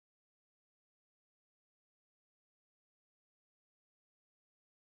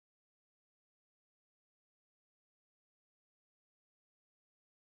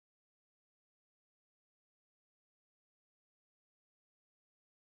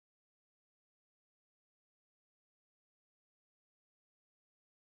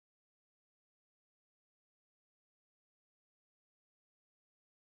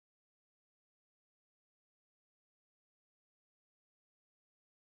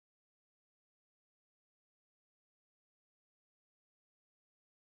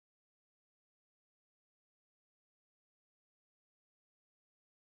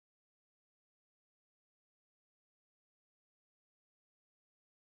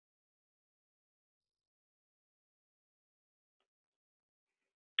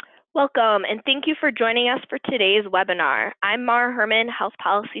Welcome, and thank you for joining us for today's webinar. I'm Mara Herman, Health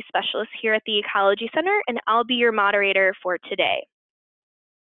Policy Specialist here at the Ecology Center, and I'll be your moderator for today.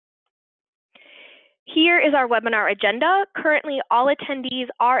 Here is our webinar agenda. Currently, all attendees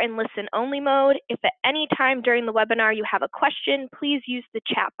are in listen-only mode. If at any time during the webinar you have a question, please use the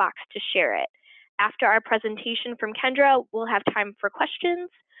chat box to share it. After our presentation from Kendra, we'll have time for questions.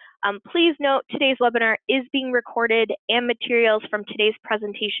 Please note today's webinar is being recorded and materials from today's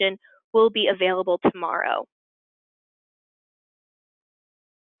presentation will be available tomorrow.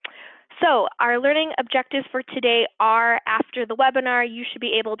 So our learning objectives for today are, after the webinar, you should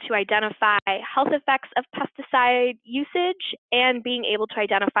be able to identify health effects of pesticide usage and being able to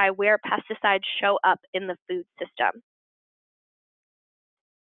identify where pesticides show up in the food system.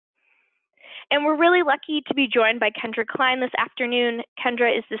 And we're really lucky to be joined by Kendra Klein this afternoon.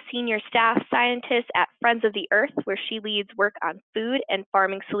 Kendra is the Senior Staff Scientist at Friends of the Earth, where she leads work on food and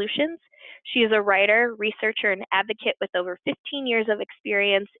farming solutions. She is a writer, researcher, and advocate with over 15 years of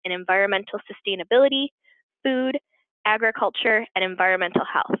experience in environmental sustainability, food, agriculture, and environmental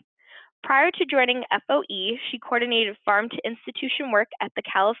health. Prior to joining FOE, she coordinated farm-to-institution work at the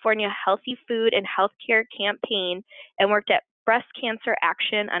California Healthy Food and Healthcare Campaign and worked at Breast Cancer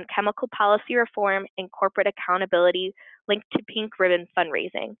Action on chemical policy reform and corporate accountability linked to Pink Ribbon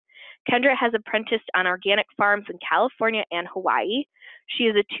fundraising. Kendra has apprenticed on organic farms in California and Hawaii. She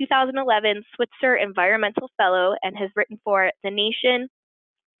is a 2011 Switzer Environmental Fellow and has written for The Nation,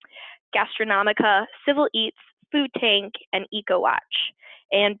 Gastronomica, Civil Eats, Food Tank, and EcoWatch,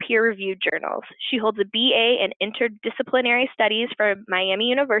 and peer-reviewed journals. She holds a BA in Interdisciplinary Studies from Miami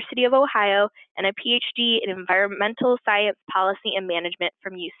University of Ohio and a PhD in Environmental Science Policy and Management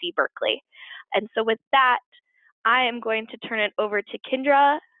from UC Berkeley. And so with that, I am going to turn it over to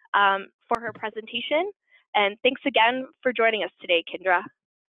Kendra for her presentation. And thanks again for joining us today, Kendra.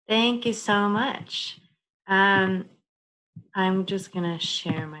 Thank you so much. I'm just going to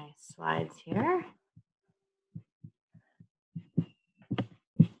share my slides here.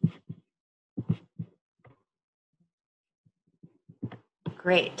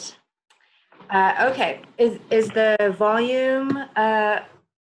 Great. Okay, is the volume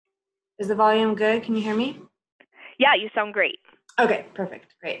good? Can you hear me? Yeah, you sound great. Okay,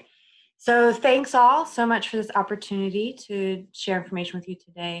 perfect, great. So thanks all so much for this opportunity to share information with you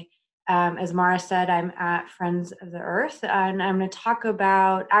today. As Mara said, I'm at Friends of the Earth, and I'm going to talk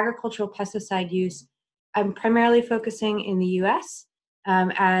about agricultural pesticide use. I'm primarily focusing in the US,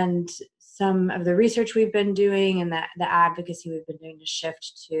 and some of the research we've been doing and the advocacy we've been doing to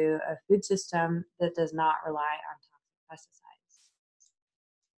shift to a food system that does not rely on toxic pesticides.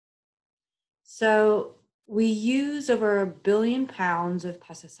 So we use over 1 billion pounds of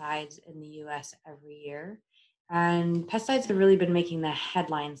pesticides in the US every year, and pesticides have really been making the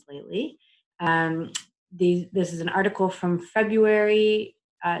headlines lately. This is an article from February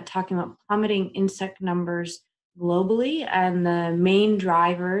talking about plummeting insect numbers globally, and the main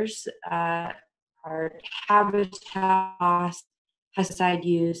drivers are habitat loss, pesticide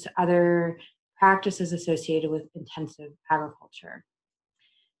use, other practices associated with intensive agriculture.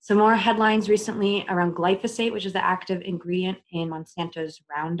 Some more headlines recently around glyphosate, which is the active ingredient in Monsanto's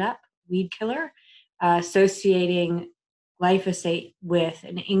Roundup weed killer, associating glyphosate with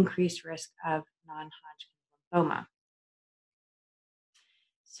an increased risk of non-Hodgkin lymphoma.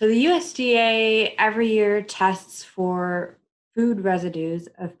 So the USDA every year tests for food residues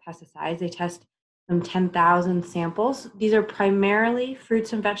of pesticides. They test some 10,000 samples. These are primarily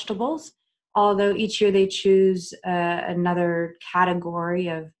fruits and vegetables, although each year they choose another category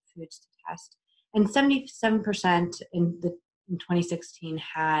of foods to test. And 77% in 2016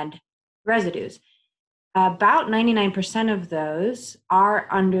 had residues. About 99% of those are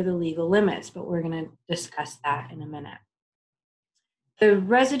under the legal limits, but we're going to discuss that in a minute. The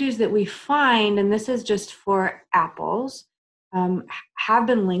residues that we find, and this is just for apples, have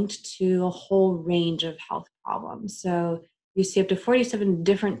been linked to a whole range of health problems. So you see up to 47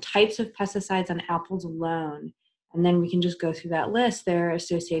 different types of pesticides on apples alone. And then we can just go through that list. They're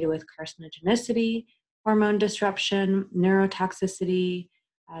associated with carcinogenicity, hormone disruption, neurotoxicity,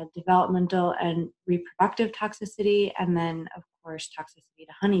 developmental and reproductive toxicity, and then, of course, toxicity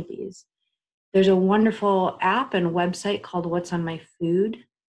to honeybees. There's a wonderful app and website called What's on My Food,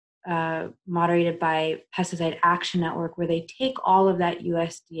 moderated by Pesticide Action Network, where they take all of that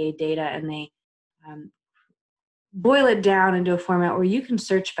USDA data and they boil it down into a format where you can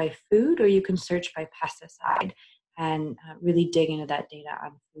search by food or you can search by pesticide and really dig into that data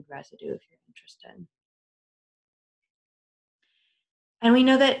on food residue if you're interested. And we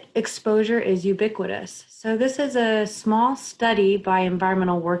know that exposure is ubiquitous. So this is a small study by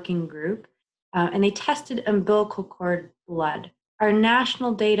Environmental Working Group, and they tested umbilical cord blood. Our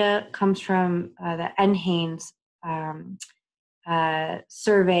national data comes from the NHANES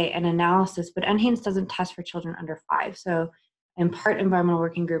survey and analysis, but NHANES doesn't test for children under 5. So in part, Environmental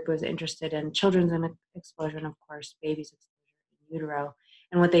Working Group was interested in children's exposure and, of course, babies' exposure in utero.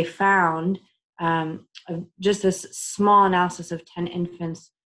 And what they found, just this small analysis of 10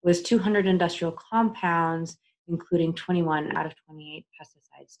 infants, was 200 industrial compounds, including 21 out of 28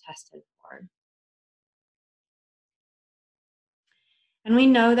 pesticides tested for. And we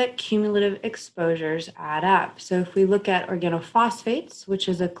know that cumulative exposures add up. So if we look at organophosphates, which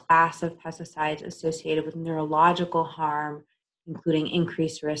is a class of pesticides associated with neurological harm, including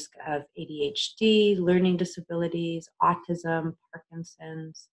increased risk of ADHD, learning disabilities, autism,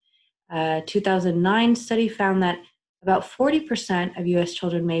 Parkinson's. A 2009 study found that about 40% of US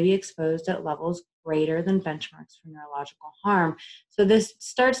children may be exposed at levels greater than benchmarks for neurological harm. So this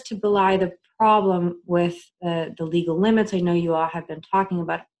starts to belie the problem with the legal limits. I know you all have been talking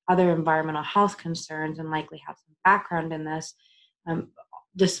about other environmental health concerns and likely have some background in this.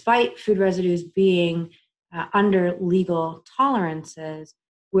 Despite food residues being under legal tolerances,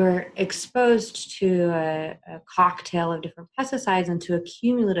 we're exposed to a cocktail of different pesticides and to a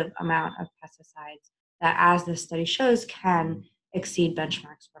cumulative amount of pesticides that, as this study shows, can exceed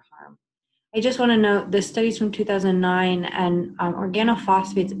benchmarks for harm. I just want to note this study's from 2009, and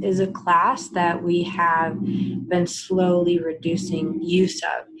organophosphates is a class that we have been slowly reducing use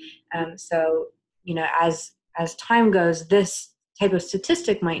of. So, you know, as time goes, this type of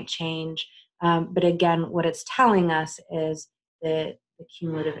statistic might change, but again, what it's telling us is that the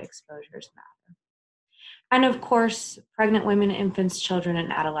cumulative exposures matter. And of course, pregnant women, infants, children,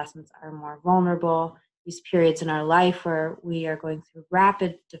 and adolescents are more vulnerable. These periods in our life where we are going through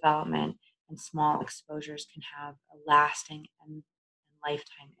rapid development and small exposures can have a lasting and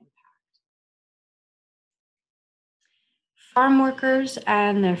lifetime impact. Farm workers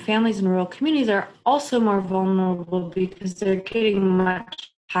and their families in rural communities are also more vulnerable because they're getting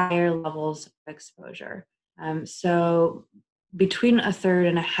much higher levels of exposure. So between a third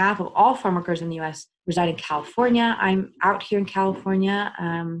and a half of all farm workers in the US reside in California. I'm out here in California,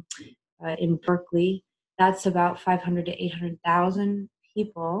 in Berkeley. That's about 500 to 800,000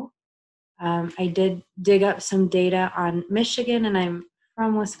 people. I did dig up some data on Michigan, and I'm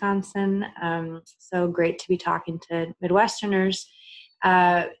from Wisconsin, so great to be talking to Midwesterners.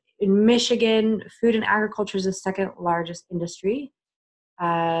 In Michigan, food and agriculture is the second largest industry.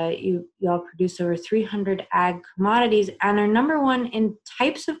 You all produce over 300 ag commodities, and are number one in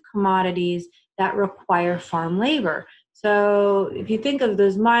types of commodities that require farm labor. So if you think of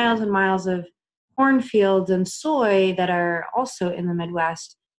those miles and miles of cornfields and soy that are also in the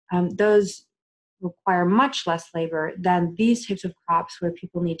Midwest, those require much less labor than these types of crops where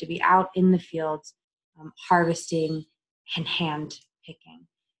people need to be out in the fields harvesting and hand picking.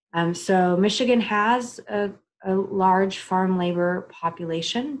 So Michigan has a large farm labor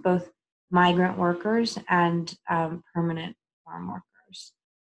population, both migrant workers and permanent farm workers.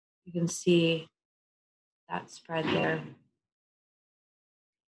 You can see that spread there.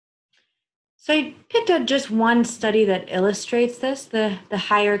 So I picked out just one study that illustrates this, the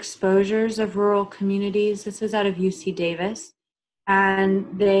higher exposures of rural communities. This is out of UC Davis. And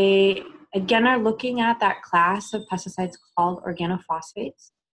they, again, are looking at that class of pesticides called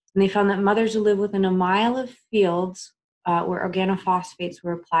organophosphates. And they found that mothers who live within a mile of fields where organophosphates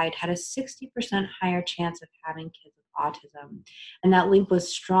were applied had a 60% higher chance of having kids with autism. And that link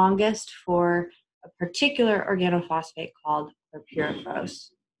was strongest for a particular organophosphate called chlorpyrifos.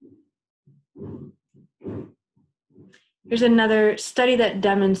 Here's another study that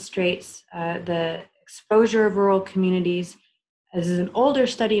demonstrates the exposure of rural communities. This is an older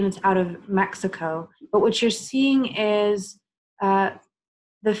study and it's out of Mexico. But what you're seeing is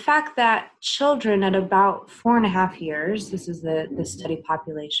the fact that children at about 4.5 years, this is the study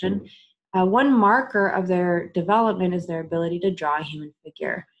population, one marker of their development is their ability to draw a human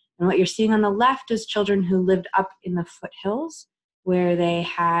figure. And what you're seeing on the left is children who lived up in the foothills where they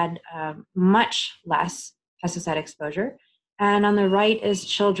had much less pesticide exposure. And on the right is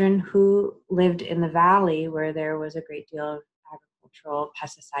children who lived in the valley where there was a great deal of agricultural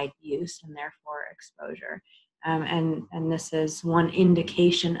pesticide use and therefore exposure. And this is one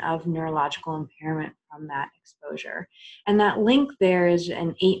indication of neurological impairment from that exposure. And that link there is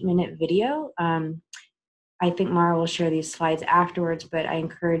an 8-minute video. I think Mara will share these slides afterwards, but I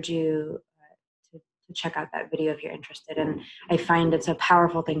encourage you to check out that video if you're interested. And I find it's a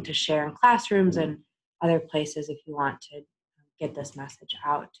powerful thing to share in classrooms and other places if you want to get this message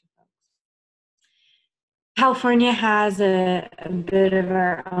out to folks. California has a bit of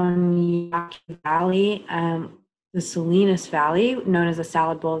our own Yaqui Valley, the Salinas Valley, known as the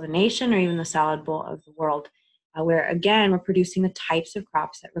salad bowl of the nation or even the salad bowl of the world, where again, we're producing the types of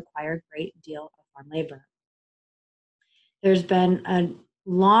crops that require a great deal of farm labor. There's been a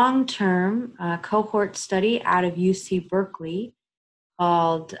long-term cohort study out of UC Berkeley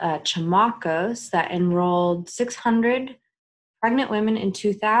called Chamacos that enrolled 600 pregnant women in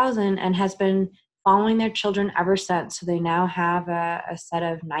 2000 and has been following their children ever since. So they now have a set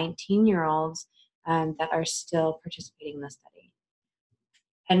of 19-year-olds that are still participating in the study.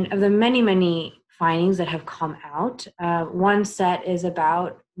 And of the many, many findings that have come out, one set is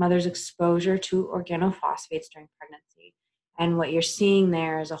about mother's exposure to organophosphates during pregnancy. And what you're seeing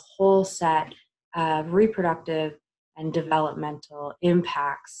there is a whole set of reproductive and developmental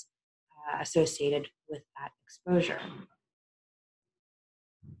impacts associated with that exposure.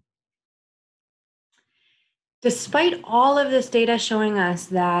 Despite all of this data showing us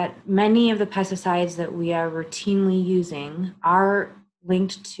that many of the pesticides that we are routinely using are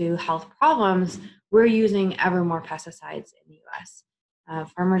linked to health problems, we're using ever more pesticides in the US.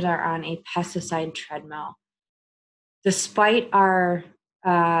 Farmers are on a pesticide treadmill. Despite our,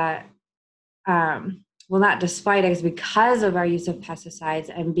 well, not despite, I guess, because of our use of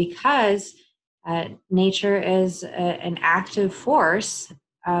pesticides and because nature is an active force,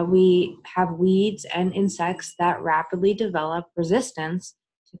 we have weeds and insects that rapidly develop resistance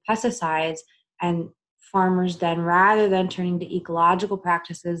to pesticides, and farmers then, rather than turning to ecological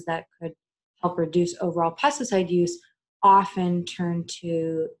practices that could help reduce overall pesticide use, often turn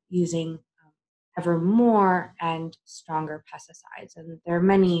to using ever more and stronger pesticides. And there are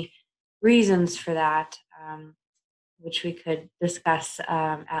many reasons for that, which we could discuss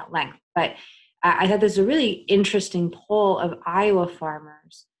at length. But I thought this was a really interesting poll of Iowa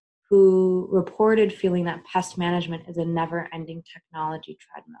farmers who reported feeling that pest management is a never-ending technology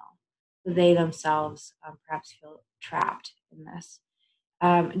treadmill. They themselves perhaps feel trapped in this.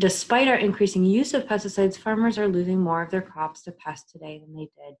 Despite our increasing use of pesticides, farmers are losing more of their crops to pests today than they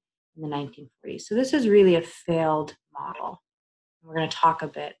did in the 1940s. So this is really a failed model. We're going to talk a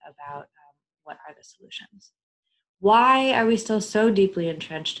bit about what are the solutions. Why are we still so deeply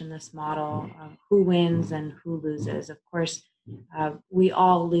entrenched in this model? Who wins and who loses? Of course, we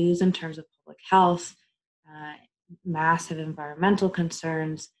all lose in terms of public health, massive environmental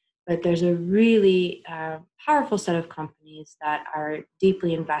concerns, but there's a really powerful set of companies that are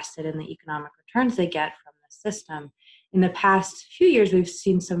deeply invested in the economic returns they get from the system. In the past few years, we've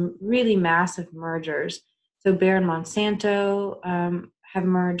seen some really massive mergers. So Bayer and Monsanto have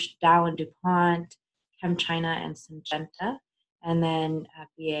merged, Dow and DuPont, ChemChina and Syngenta, and then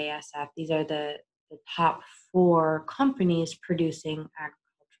BASF. These are the top 4 companies producing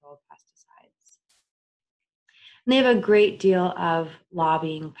agricultural pesticides. And they have a great deal of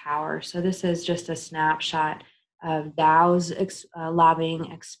lobbying power. So this is just a snapshot of Dow's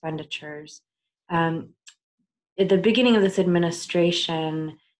lobbying expenditures. At the beginning of this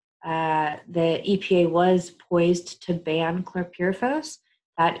administration, the EPA was poised to ban chlorpyrifos.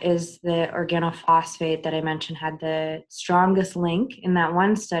 That is the organophosphate that I mentioned had the strongest link in that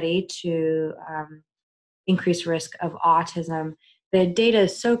one study to increased risk of autism. The data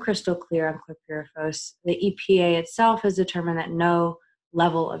is so crystal clear on chlorpyrifos. The EPA itself has determined that no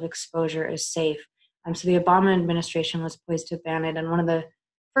level of exposure is safe. So the Obama administration was poised to ban it. And one of the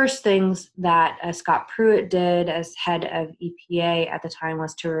first things that Scott Pruitt did as head of EPA at the time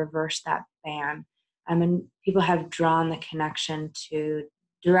was to reverse that ban. And people have drawn the connection to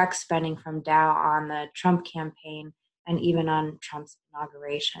direct spending from Dow on the Trump campaign and even on Trump's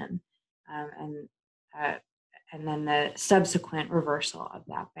inauguration, and then the subsequent reversal of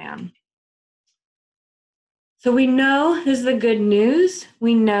that ban. So we know, this is the good news,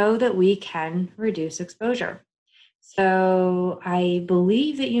 we know that we can reduce exposure. So I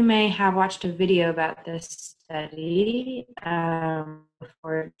believe that you may have watched a video about this study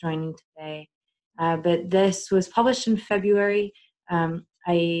before joining today, but this was published in February.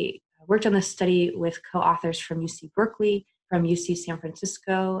 I worked on this study with co-authors from UC Berkeley, from UC San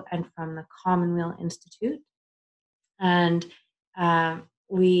Francisco, and from the Commonweal Institute. And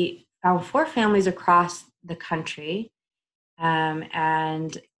we found 4 families across the country and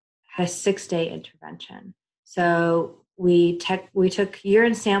had a 6-day intervention. So we took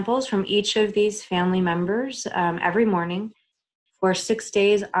urine samples from each of these family members every morning for 6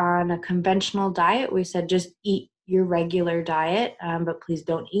 days on a conventional diet. We said just eat your regular diet, but please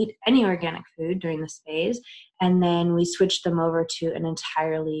don't eat any organic food during this phase. And then we switched them over to an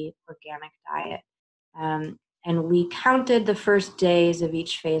entirely organic diet. And we counted the first days of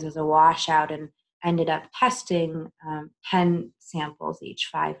each phase as a washout and ended up testing 10 samples each,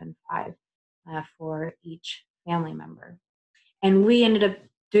 5 and 5, for each family member. And we ended up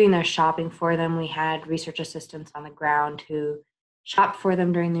doing their shopping for them. We had research assistants on the ground who shopped for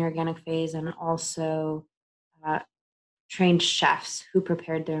them during the organic phase, and also trained chefs who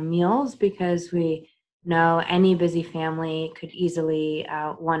prepared their meals, because we know any busy family could easily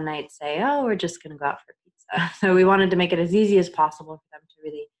one night say, oh, we're just going to go out for pizza. So we wanted to make it as easy as possible for them to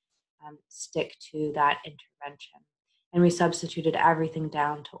really stick to that intervention. And we substituted everything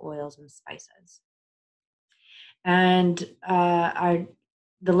down to oils and spices. And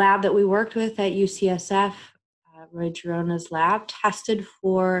the lab that we worked with at UCSF, Roy Girona's lab, tested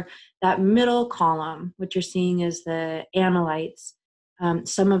for that middle column. What you're seeing is the analytes.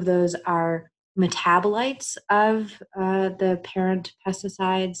 Some of those are metabolites of the parent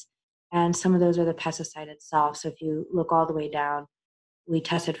pesticides, and some of those are the pesticide itself. So if you look all the way down, we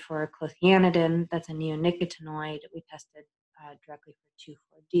tested for clothianidin, that's a neonicotinoid. We tested directly for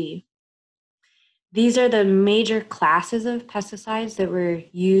 2,4-D. These are the major classes of pesticides that we're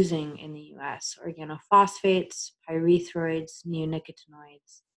using in the US: organophosphates, pyrethroids,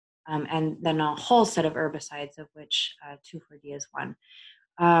 neonicotinoids, and then a whole set of herbicides, of which 2,4-D is one.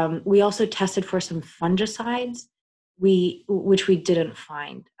 We also tested for some fungicides, which we didn't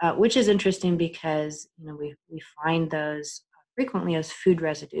find, which is interesting because we find those frequently as food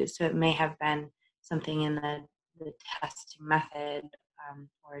residues. So it may have been something in the testing method,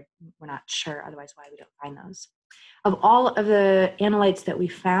 or we're not sure otherwise why we don't find those. Of all of the analytes that we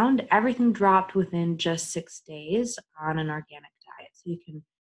found, everything dropped within just 6 days on an organic diet. So you can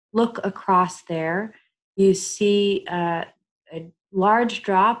look across there. You see a large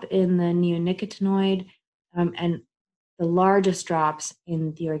drop in the neonicotinoid, and the largest drops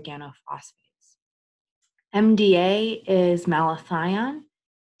in the organophosphates. MDA is malathion.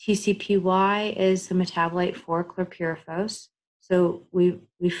 TCPY is the metabolite for chlorpyrifos. So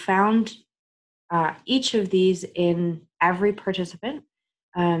we found each of these in every participant,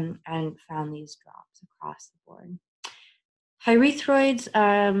 and found these drops across the board. Pyrethroids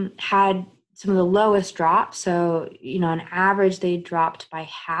had some of the lowest drops. So, on average, they dropped by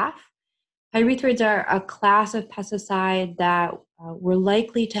half. Pyrethroids are a class of pesticide that were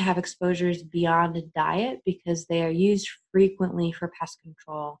likely to have exposures beyond a diet because they are used frequently for pest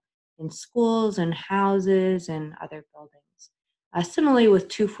control in schools and houses and other buildings. Similarly with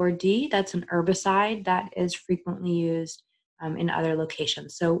 2,4-D, that's an herbicide that is frequently used in other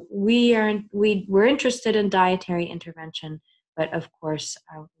locations. So we're interested in dietary intervention, but of course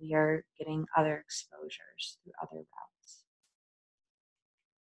we are getting other exposures through other routes.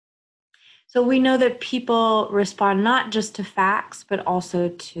 So we know that people respond not just to facts, but also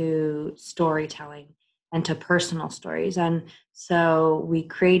to storytelling and to personal stories. And so we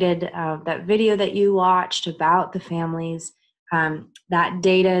created that video that you watched about the families. That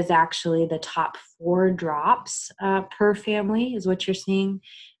data is actually the top 4 drops per family is what you're seeing.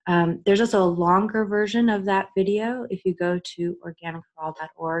 There's also a longer version of that video if you go to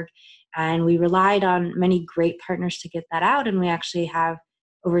organicforall.org. And we relied on many great partners to get that out. And we actually have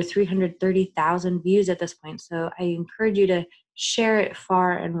over 330,000 views at this point. So I encourage you to share it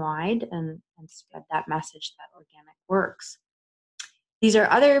far and wide and spread that message that organic works. These are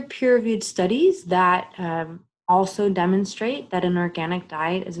other peer-reviewed studies that also demonstrate that an organic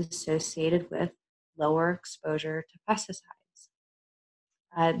diet is associated with lower exposure to pesticides.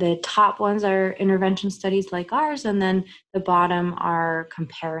 The top ones are intervention studies like ours, and then the bottom are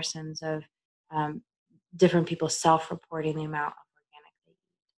comparisons of different people self-reporting the amount of organic they eat.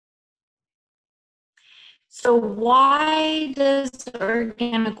 So why does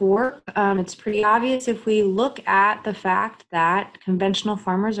organic work? It's pretty obvious if we look at the fact that conventional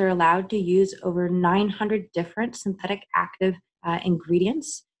farmers are allowed to use over 900 different synthetic active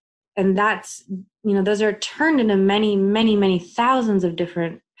ingredients. And that's, those are turned into many, many, many thousands of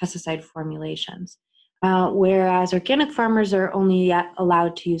different pesticide formulations. Whereas organic farmers are only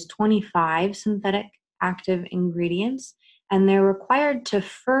allowed to use 25 synthetic active ingredients, and they're required to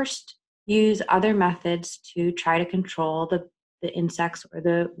first use other methods to try to control the insects or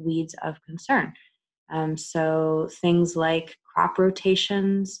the weeds of concern. So things like crop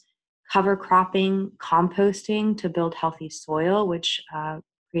rotations, cover cropping, composting to build healthy soil, which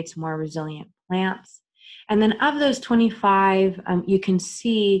creates more resilient plants. And then of those 25, you can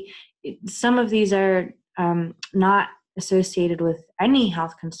see some of these are not associated with any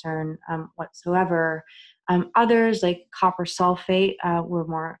health concern whatsoever. Others, like copper sulfate, we're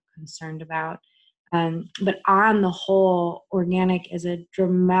more concerned about. But on the whole, organic is a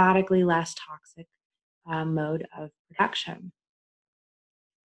dramatically less toxic mode of production.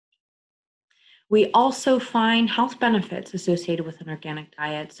 We also find health benefits associated with an organic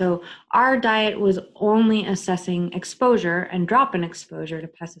diet. So our diet was only assessing exposure and drop in exposure to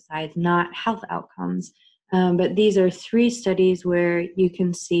pesticides, not health outcomes. But these are 3 studies where you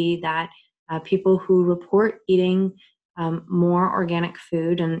can see that people who report eating more organic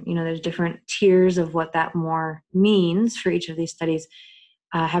food, and there's different tiers of what that more means for each of these studies,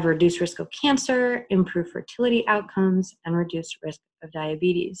 have reduced risk of cancer, improved fertility outcomes, and reduced risk of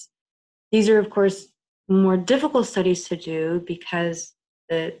diabetes. These are, of course, more difficult studies to do because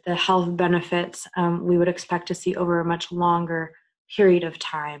the health benefits we would expect to see over a much longer period of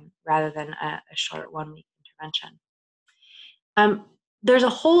time rather than a short 1-week intervention. There's a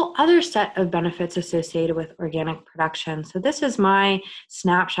whole other set of benefits associated with organic production. So this is my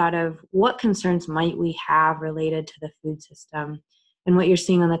snapshot of what concerns might we have related to the food system. And what you're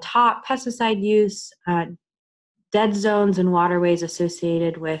seeing on the top, pesticide use, dead zones and waterways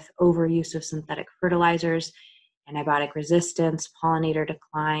associated with overuse of synthetic fertilizers, antibiotic resistance, pollinator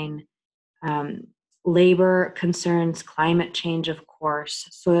decline, labor concerns, climate change, of course,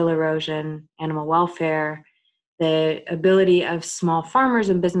 soil erosion, animal welfare, the ability of small farmers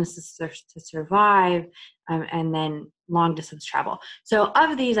and businesses to survive, and then long distance travel. So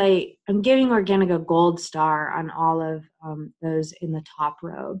of these, I'm giving organic a gold star on all of those in the top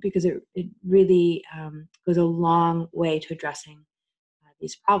row, because it really goes a long way to addressing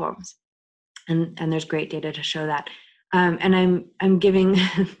these problems. And there's great data to show that. And I'm giving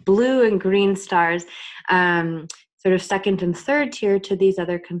blue and green stars, sort of second and third tier, to these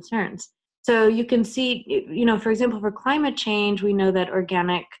other concerns. So you can see, for example, for climate change, we know that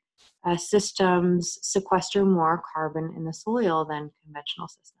organic systems sequester more carbon in the soil than conventional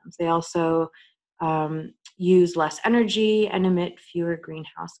systems. They also use less energy and emit fewer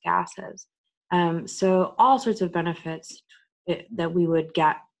greenhouse gases. So all sorts of benefits that we would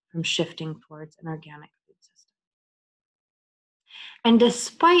get from shifting towards an organic food system. And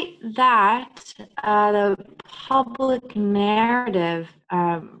despite that, the public narrative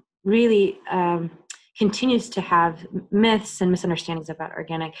really continues to have myths and misunderstandings about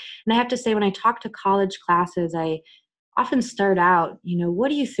organic. And I have to say, when I talk to college classes, I often start out, what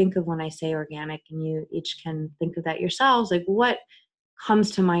do you think of when I say organic? And you each can think of that yourselves, like what comes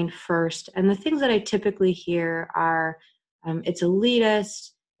to mind first. And the things that I typically hear are, it's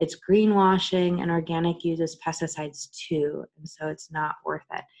elitist, it's greenwashing, and organic uses pesticides too, and so it's not worth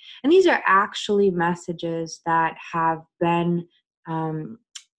it. And these are actually messages that have been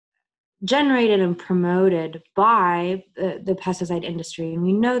generated and promoted by the pesticide industry. And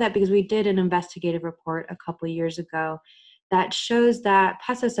we know that because we did an investigative report a couple of years ago that shows that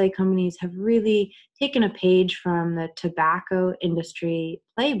pesticide companies have really taken a page from the tobacco industry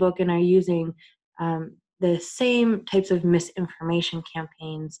playbook and are using the same types of misinformation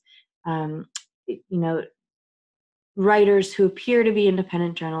campaigns. Writers who appear to be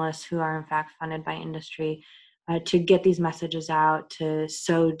independent journalists who are in fact funded by industry to get these messages out, to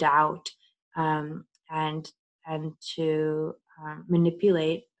sow doubt, and to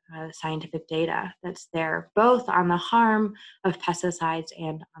manipulate scientific data that's there, both on the harm of pesticides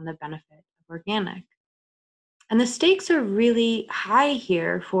and on the benefit of organic. And the stakes are really high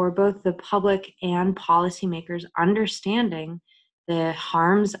here for both the public and policymakers understanding the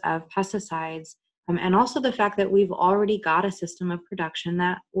harms of pesticides, and also the fact that we've already got a system of production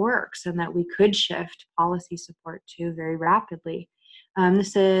that works and that we could shift policy support to very rapidly.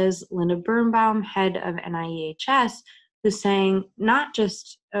 This is Linda Birnbaum, head of NIEHS, who's saying not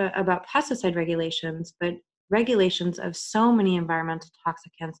just about pesticide regulations, but regulations of so many environmental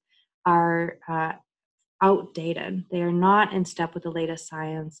toxicants are outdated. They are not in step with the latest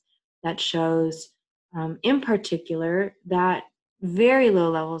science that shows, in particular, that very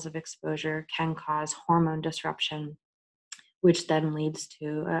low levels of exposure can cause hormone disruption, which then leads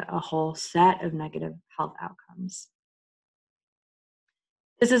to a whole set of negative health outcomes.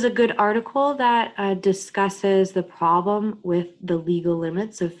 This is a good article that discusses the problem with the legal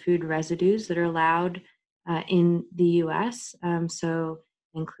limits of food residues that are allowed in the US. So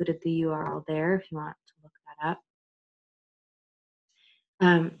I included the URL there if you want to look that up.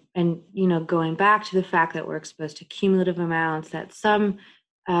 And going back to the fact that we're exposed to cumulative amounts, that some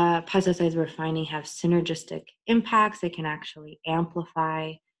pesticides we're finding have synergistic impacts. They can actually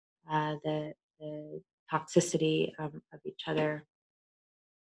amplify the toxicity of each other.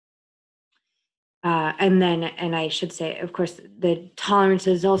 And I should say, of course, the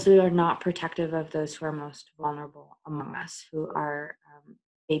tolerances also are not protective of those who are most vulnerable among us, who are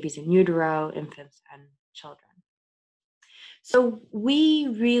babies in utero, infants, and children. So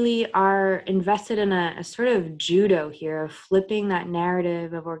we really are invested in a sort of judo here of flipping that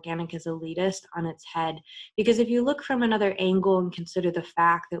narrative of organic as elitist on its head. Because if you look from another angle and consider the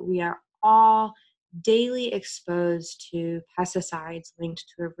fact that we are all daily exposed to pesticides linked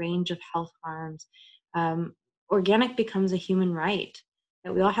to a range of health harms, um, organic becomes a human right,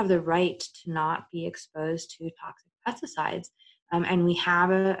 that we all have the right to not be exposed to toxic pesticides. And we have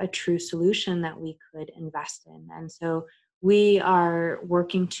a true solution that we could invest in. And so we are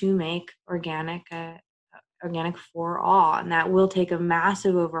working to make organic organic for all, and that will take a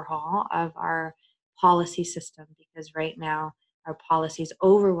massive overhaul of our policy system, because right now our policies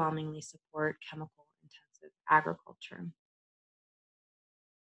overwhelmingly support chemical intensive agriculture.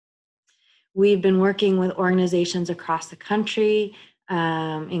 We've been working with organizations across the country,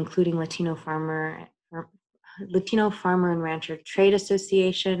 including Latino Farmer and Rancher Trade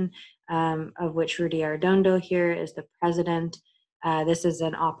Association, of which Rudy Arredondo here is the president. This is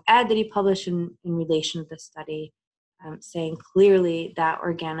an op-ed that he published in relation to the study, saying clearly that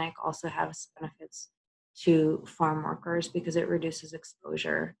organic also has benefits to farm workers because it reduces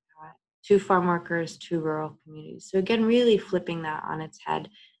exposure to farm workers, to rural communities. So again, really flipping that on its head.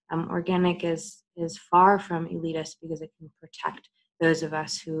 Organic is far from elitist because it can protect those of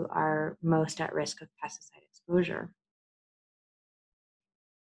us who are most at risk of pesticide exposure.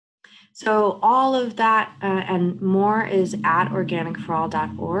 So all of that and more is at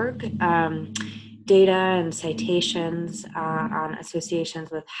organicforall.org. Data and citations on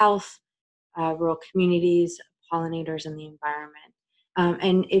associations with health, rural communities, pollinators, and the environment.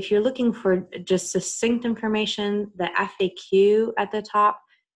 And if you're looking for just succinct information, the FAQ at the top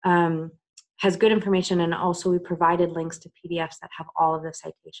has good information, and also we provided links to PDFs that have all of the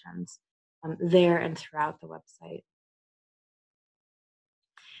citations there and throughout the website.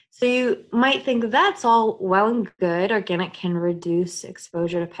 So you might think that's all well and good. Organic can reduce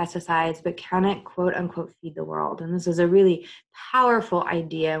exposure to pesticides, but can it, quote unquote, feed the world? And this is a really powerful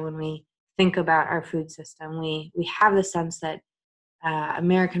idea when we think about our food system. We have the sense that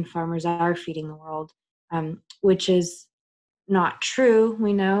American farmers are feeding the world, which is not true.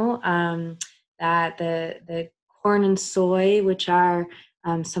 We know that the corn and soy, which are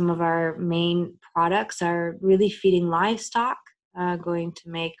some of our main products, are really feeding livestock, going to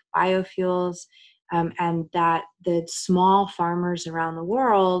make biofuels, and that the small farmers around the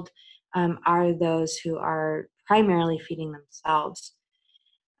world are those who are primarily feeding themselves.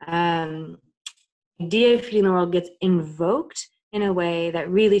 Idea of feeding the world gets invoked in a way that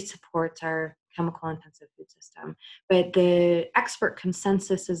really supports our chemical intensive food system. But the expert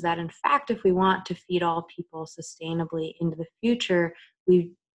consensus is that, in fact, if we want to feed all people sustainably into the future,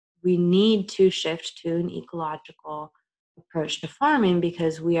 we need to shift to an ecological approach to farming,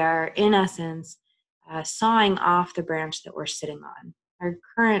 because we are, in essence, sawing off the branch that we're sitting on. Our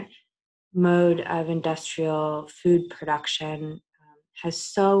current mode of industrial food production has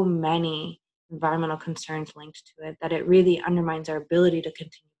so many environmental concerns linked to it that it really undermines our ability to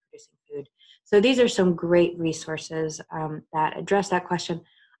continue producing food. So these are some great resources that address that question.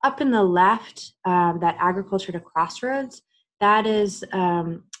 Up in the left, that Agriculture to Crossroads, that is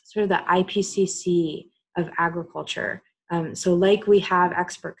sort of the IPCC of agriculture. So like we have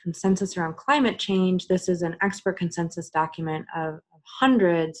expert consensus around climate change, this is an expert consensus document of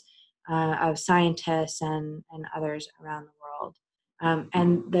hundreds of scientists and others around the world.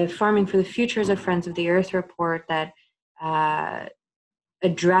 And the Farming for the Future is a Friends of the Earth report that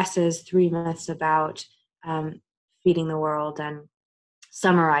addresses 3 myths about feeding the world and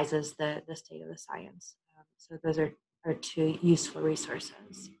summarizes the state of the science. So those are two useful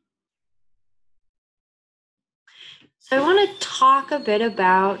resources. So I want to talk a bit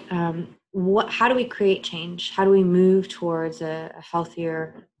about how do we create change? How do we move towards a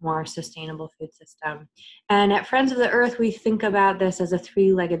healthier, more sustainable food system? And at Friends of the Earth, we think about this as a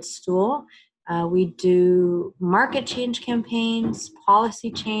three-legged stool. We do market change campaigns,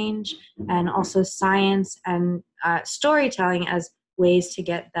 policy change, and also science and storytelling as ways to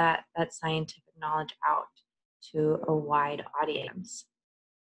get that scientific knowledge out to a wide audience.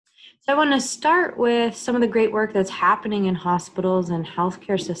 So I want to start with some of the great work that's happening in hospitals and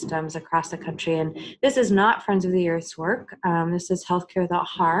healthcare systems across the country. And this is not Friends of the Earth's work. This is Healthcare Without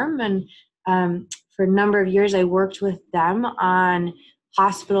Harm. And for a number of years, I worked with them on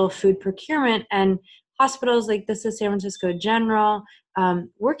hospital food procurement, and hospitals like this is San Francisco General,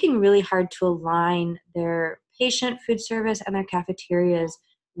 working really hard to align their patient food service and their cafeterias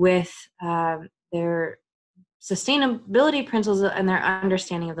with their sustainability principles and their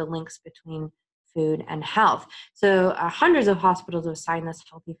understanding of the links between food and health. So hundreds of hospitals have signed this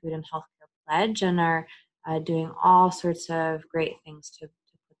Healthy Food and Healthcare Pledge and are doing all sorts of great things to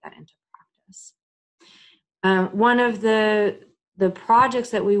put that into practice. One of the projects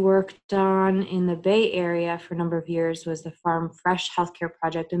that we worked on in the Bay Area for a number of years was the Farm Fresh Healthcare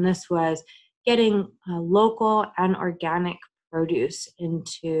Project, and this was getting local and organic produce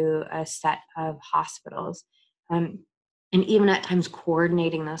into a set of hospitals, and even at times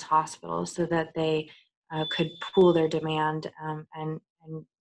coordinating those hospitals so that they could pool their demand and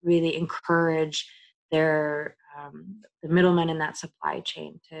really encourage their the middlemen in that supply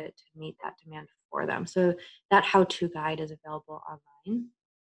chain to meet that demand for them. So that how-to guide is available online.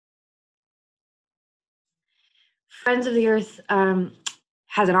 Friends of the Earth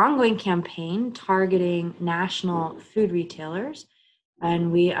has an ongoing campaign targeting national food retailers,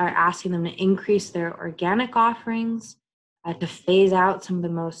 and we are asking them to increase their organic offerings, to phase out some of the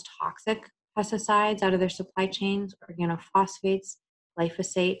most toxic pesticides out of their supply chains, organophosphates,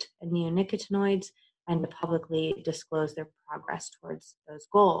 glyphosate, and neonicotinoids, and to publicly disclose their progress towards those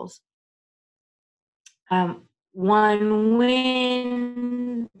goals. One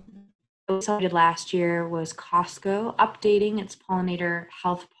win we celebrated last year was Costco updating its pollinator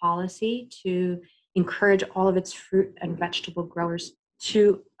health policy to encourage all of its fruit and vegetable growers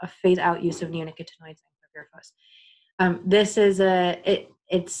to phase out use of neonicotinoids and chlorpyrifos. This is it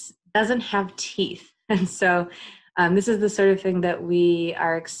doesn't have teeth, and so this is the sort of thing that we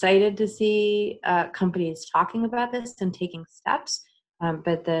are excited to see companies talking about this and taking steps.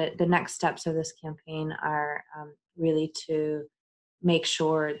 But the next steps of this campaign are really to make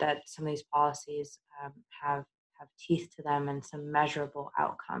sure that some of these policies have teeth to them and some measurable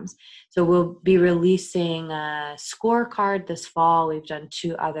outcomes. So we'll be releasing a scorecard this fall. We've done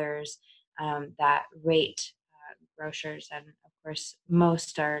 2 others that rate grocers, and of course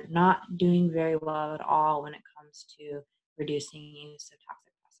most are not doing very well at all when it comes to reducing use of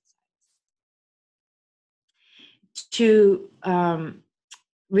toxic pesticides. To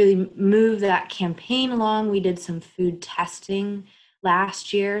really move that campaign along, we did some food testing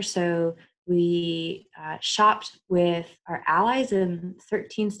last year. So we shopped with our allies in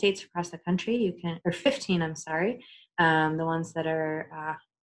 13 states across the country. Or 15, I'm sorry, the ones that are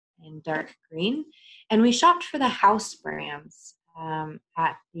in dark green. And we shopped for the house brands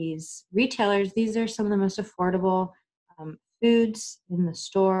at these retailers. These are some of the most affordable foods in the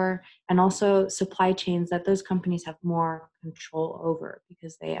store, and also supply chains that those companies have more control over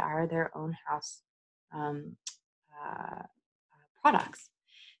because they are their own house products.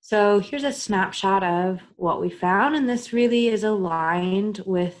 So here's a snapshot of what we found, and this really is aligned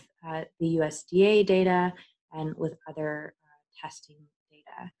with the USDA data and with other testing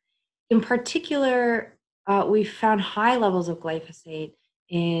data. In particular, we found high levels of glyphosate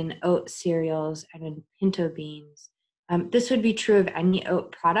in oat cereals and in pinto beans. This would be true of any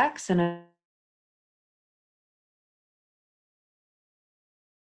oat products, and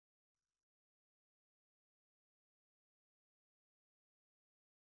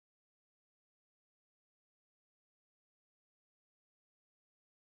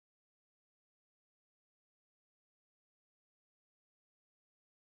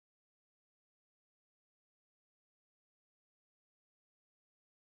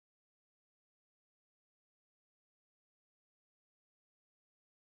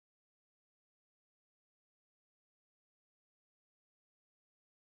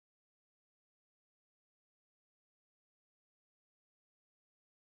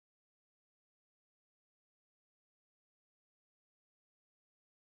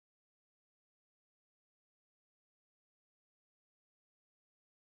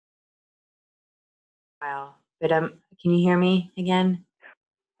but can you hear me again?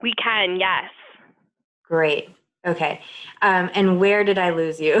 We can, yes. Great. Okay. And where did I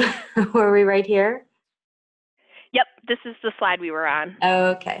lose you? Were we right here? Yep, this is the slide we were on.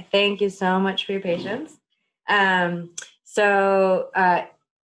 Okay. Thank you so much for your patience. So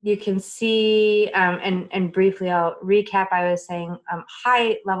you can see, and briefly I'll recap, I was saying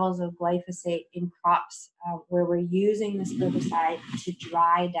high levels of glyphosate in crops where we're using this herbicide to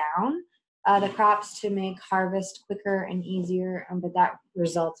dry down the crops to make harvest quicker and easier, but that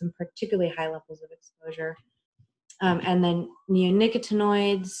results in particularly high levels of exposure. And then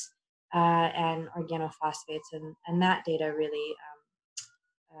neonicotinoids and organophosphates, and that data really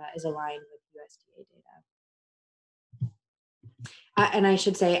is aligned with USDA data. And I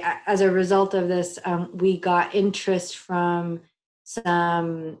should say, as a result of this, we got interest from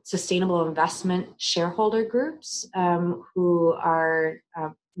some sustainable investment shareholder groups who are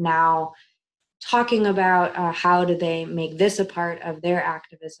now talking about how do they make this a part of their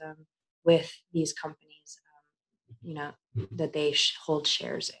activism with these companies, that they hold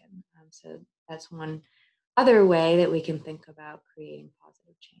shares in. So that's one other way that we can think about creating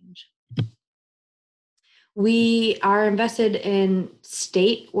positive change. We are invested in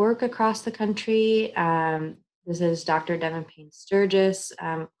state work across the country. This is Dr. Devin Payne Sturgis,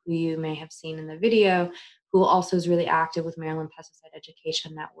 who you may have seen in the video, who also is really active with Maryland Pesticide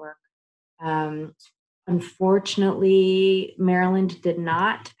Education Network. Unfortunately, Maryland did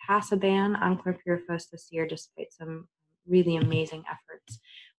not pass a ban on chlorpyrifos this year, despite some really amazing efforts.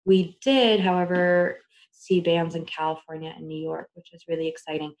 We did, however, see bans in California and New York, which is really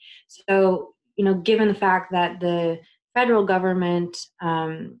exciting. So, given the fact that the federal government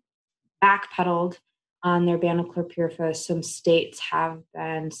backpedaled on their ban of chlorpyrifos, some states have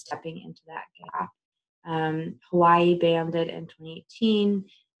been stepping into that gap. Hawaii banned it in 2018,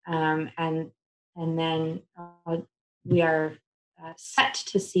 and then we are set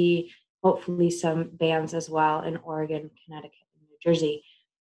to see hopefully some bans as well in Oregon, Connecticut, and New Jersey.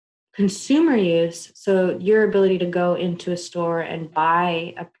 Consumer use, so your ability to go into a store and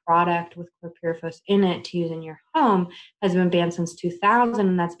buy a product with chlorpyrifos in it to use in your home, has been banned since 2000,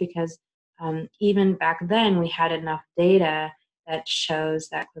 and that's because even back then we had enough data that shows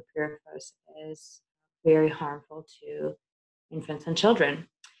that chlorpyrifos is very harmful to infants and children.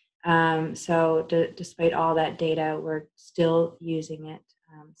 So despite all that data, we're still using it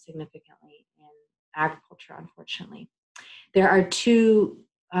significantly in agriculture, unfortunately. There are two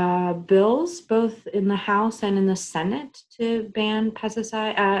bills, both in the House and in the Senate, to ban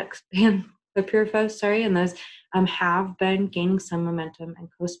ban chlorpyrifos, and those have been gaining some momentum and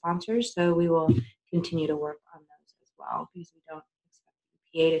co-sponsors. So we will continue to work on those as well, because we don't expect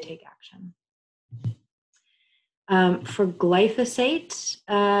the EPA to take action. For glyphosate,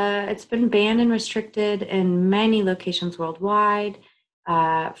 it's been banned and restricted in many locations worldwide.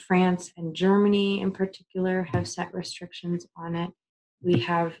 France and Germany in particular have set restrictions on it. We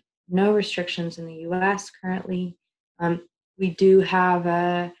have no restrictions in the US currently. We do have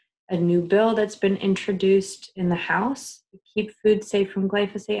a new bill that's been introduced in the House, the Keep Food Safe from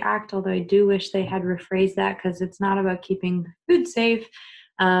Glyphosate Act, although I do wish they had rephrased that, because it's not about keeping food safe.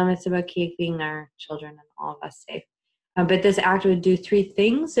 It's about keeping our children and all of us safe. But this act would do three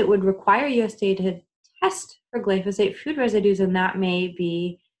things. It would require USDA to test for glyphosate food residues, and that may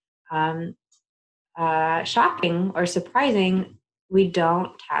be shocking or surprising. We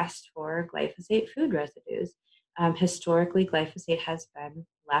don't test for glyphosate food residues. Historically, glyphosate has been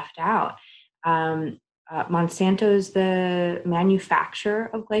left out. Monsanto is the manufacturer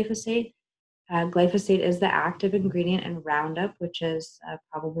of glyphosate. Glyphosate is the active ingredient in Roundup, which is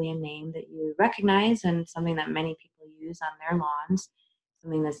probably a name that you recognize and something that many people use on their lawns,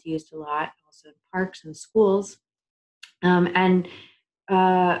 something that's used a lot also in parks and schools.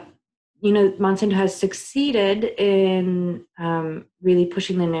 Monsanto has succeeded in really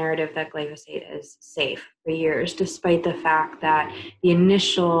pushing the narrative that glyphosate is safe for years, despite the fact that the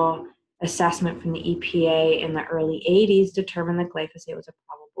initial assessment from the EPA in the early 80s determined that glyphosate was a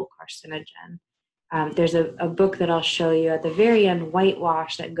probable carcinogen. There's a book that I'll show you at the very end,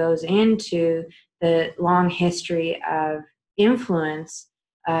 Whitewash, that goes into the long history of influence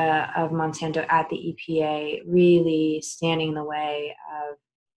of Monsanto at the EPA, really standing in the way of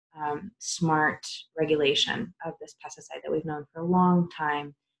smart regulation of this pesticide that we've known for a long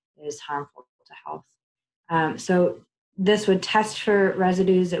time is harmful to health. So this would test for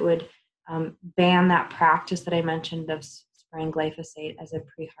residues. It would ban that practice that I mentioned of spraying glyphosate as a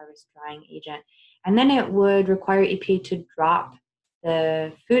pre-harvest drying agent. And then it would require EPA to drop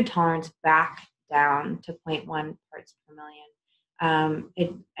the food tolerance back down to 0.1 parts per million.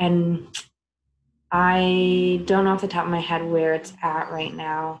 And I don't know off the top of my head where it's at right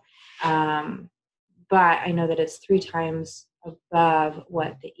now, but I know that it's 3 times above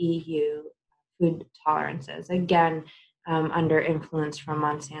what the EU food tolerance is. Again, under influence from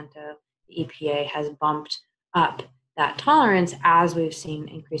Monsanto, the EPA has bumped up that tolerance as we've seen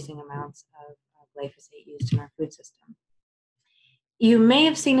increasing amounts of glyphosate used in our food system. You may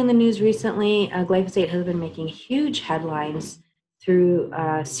have seen in the news recently, glyphosate has been making huge headlines through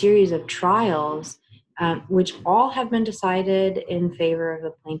a series of trials, which all have been decided in favor of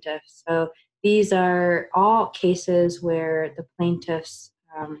the plaintiffs. So these are all cases where the plaintiffs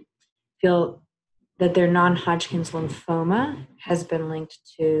feel that their non-Hodgkin's lymphoma has been linked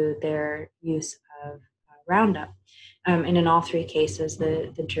to their use of Roundup. And in all 3 cases,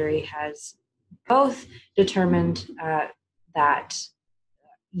 the jury has both determined that,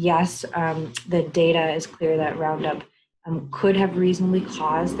 yes, the data is clear that Roundup could have reasonably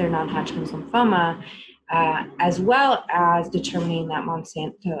caused their non-Hodgkin's lymphoma, as well as determining that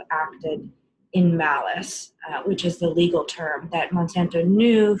Monsanto acted in malice, which is the legal term that Monsanto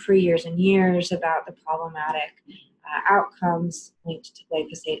knew for years and years about the problematic outcomes linked to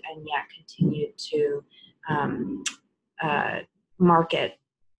glyphosate, and yet continued to market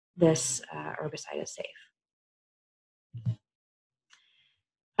this herbicide as safe.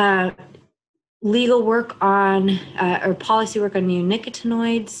 Legal work on, or policy work on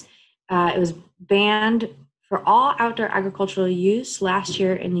neonicotinoids. It was banned for all outdoor agricultural use last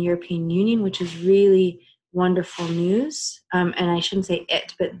year in the European Union, which is really wonderful news. And I shouldn't say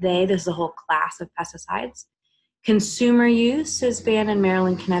it, but they, this is a whole class of pesticides. Consumer use is banned in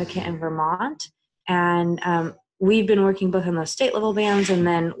Maryland, Connecticut, and Vermont. And we've been working both on those state level bans and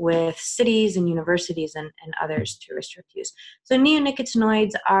then with cities and universities and others to restrict use. So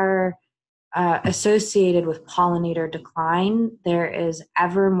neonicotinoids are associated with pollinator decline. There is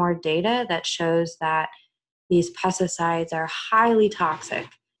ever more data that shows that these pesticides are highly toxic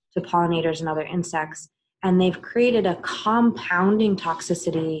to pollinators and other insects, and they've created a compounding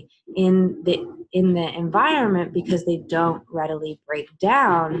toxicity in the environment because they don't readily break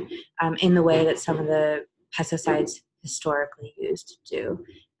down in the way that some of the pesticides historically used do.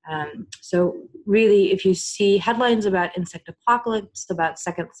 So really, if you see headlines about insect apocalypse, about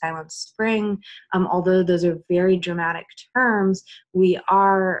second silent spring, although those are very dramatic terms, we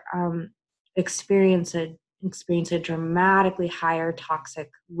are experiencing a dramatically higher toxic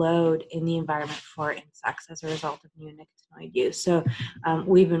load in the environment for insects as a result of neonicotinoid use. So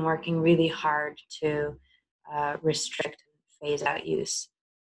we've been working really hard to restrict and phase out use.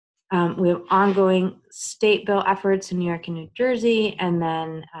 We have ongoing state bill efforts in New York and New Jersey, and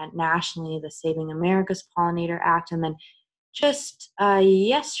then nationally, the Saving America's Pollinator Act. And then just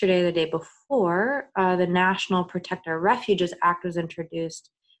yesterday, the day before, the National Protect Our Refuges Act was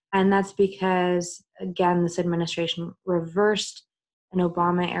introduced. And that's because, again, this administration reversed an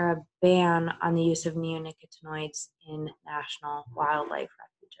Obama-era ban on the use of neonicotinoids in national wildlife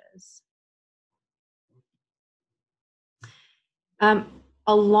refuges.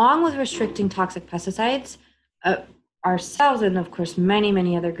 Along with restricting toxic pesticides, ourselves and, of course, many,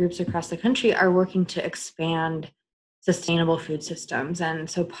 many other groups across the country are working to expand sustainable food systems. And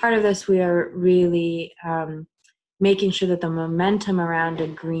so part of this, we are really making sure that the momentum around a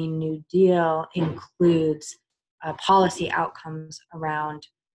Green New Deal includes policy outcomes around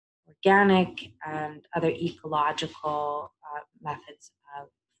organic and other ecological methods of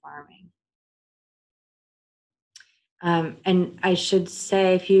farming. And I should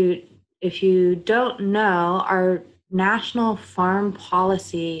say, if you don't know, our national farm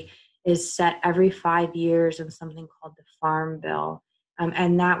policy is set every 5 years in something called the Farm Bill,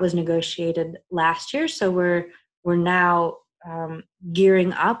 and that was negotiated last year. So we're now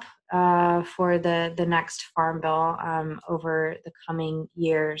gearing up for the next Farm Bill over the coming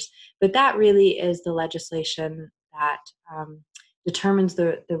years. But that really is the legislation that determines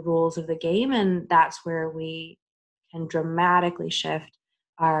the rules of the game, and that's where we can dramatically shift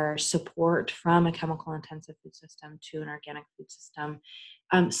our support from a chemical intensive food system to an organic food system.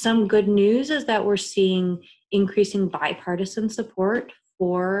 Some good news is that we're seeing increasing bipartisan support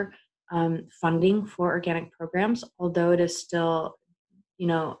for funding for organic programs, although it is still,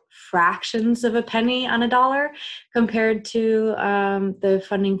 fractions of a penny on a dollar compared to the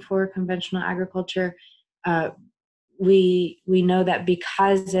funding for conventional agriculture. We know that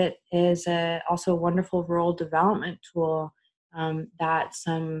because it is also a wonderful rural development tool, that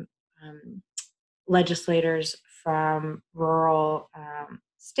some legislators from rural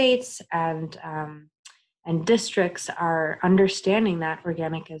states and districts are understanding that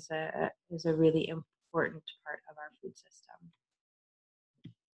organic is a really important part of our food system.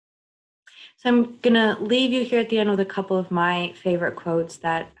 So I'm going to leave you here at the end with a couple of my favorite quotes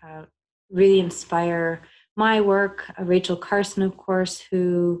that really inspire my work. Rachel Carson, of course,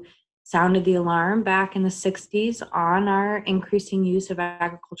 who sounded the alarm back in the 60s on our increasing use of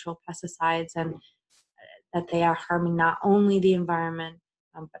agricultural pesticides and that they are harming not only the environment,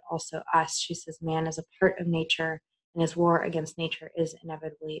 but also us. She says, man is a part of nature, and his war against nature is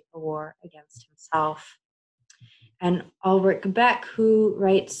inevitably a war against himself. And Ulrich Beck, who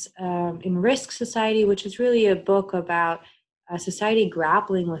writes in Risk Society, which is really a book about society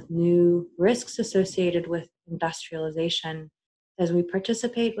grappling with new risks associated with industrialization, as we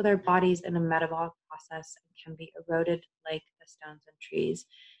participate with our bodies in a metabolic process and can be eroded like the stones and trees.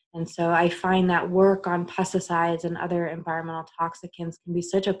 And so I find that work on pesticides and other environmental toxicants can be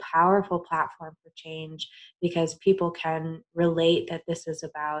such a powerful platform for change, because people can relate that this is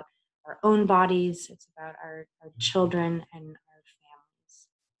about our own bodies, it's about our children and our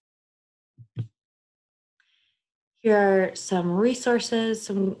families. Here are some resources,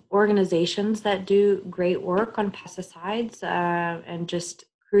 some organizations that do great work on pesticides, and just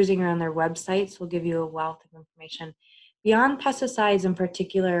cruising around their websites will give you a wealth of information. Beyond Pesticides in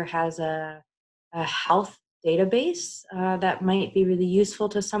particular has a health database that might be really useful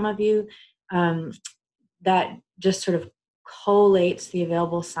to some of you, that just sort of collates the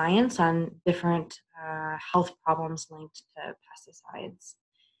available science on different health problems linked to pesticides.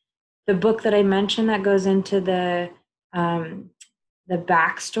 The book that I mentioned that goes into the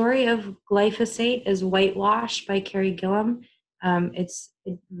backstory of glyphosate is Whitewash by Carrie Gillum. It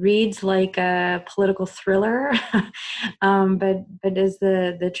reads like a political thriller, but is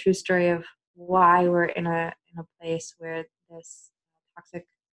the true story of why we're in a place where this toxic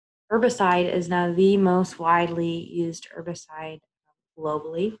herbicide is now the most widely used herbicide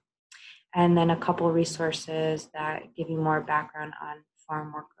globally. And then a couple resources that give you more background on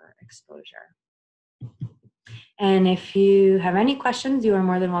farm worker exposure. And if you have any questions, you are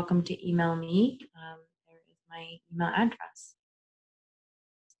more than welcome to email me. There is my email address.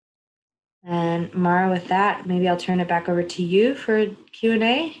 And Mara, with that, maybe I'll turn it back over to you for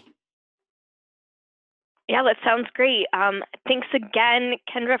Q&A. Yeah, that sounds great. Thanks again,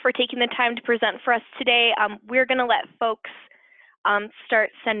 Kendra, for taking the time to present for us today. We're going to let folks start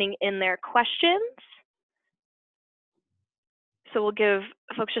sending in their questions. So we'll give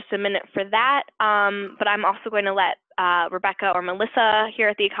folks just a minute for that. But I'm also going to let Rebecca or Melissa here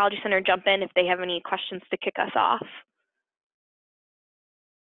at the Ecology Center jump in if they have any questions to kick us off.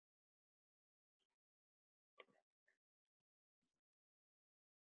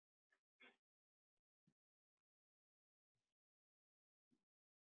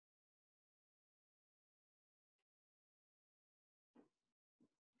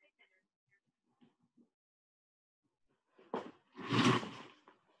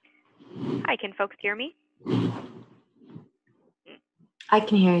 Hi, can folks hear me? I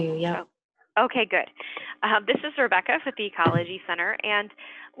can hear you, yeah. Oh, okay, good. This is Rebecca with the Ecology Center, and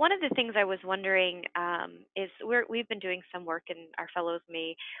one of the things I was wondering is we've been doing some work, and our fellows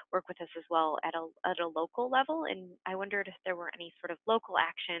may work with us as well at a local level, and I wondered if there were any sort of local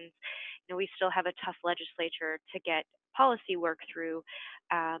actions. You know, we still have a tough legislature to get policy work through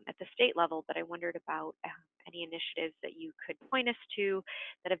at the state level, but I wondered about any initiatives that you could point us to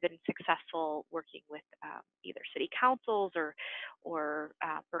that have been successful working with either city councils or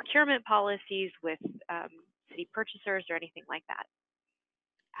procurement policies with city purchasers or anything like that.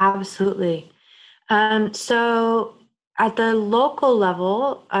 Absolutely. So at the local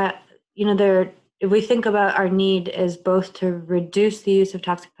level, if we think about our need is both to reduce the use of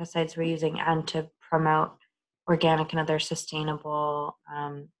toxic pesticides we're using and to promote organic and other sustainable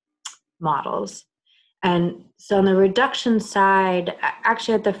models. And so on the reduction side,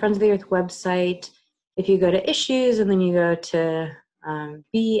 actually at the Friends of the Earth website, if you go to issues and then you go to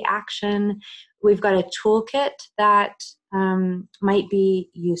B action, we've got a toolkit that might be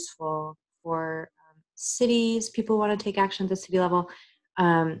useful for cities, people who want to take action at the city level.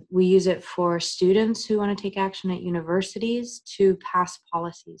 We use it for students who want to take action at universities to pass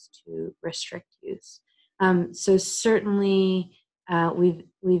policies to restrict use. So certainly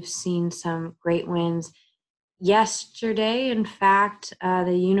we've seen some great wins. Yesterday, in fact,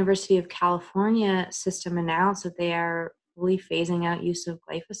 the University of California system announced that they are fully phasing out use of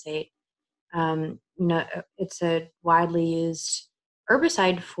glyphosate. It's a widely used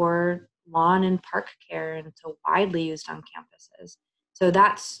herbicide for lawn and park care, and so widely used on campuses. So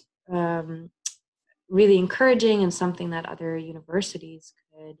that's really encouraging and something that other universities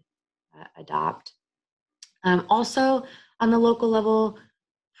could adopt. Also, on the local level,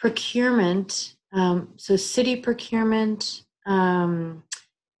 procurement, so city procurement,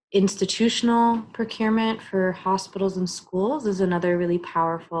 institutional procurement for hospitals and schools is another really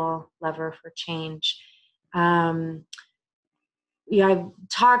powerful lever for change. I've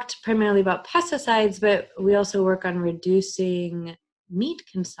talked primarily about pesticides, but we also work on reducing meat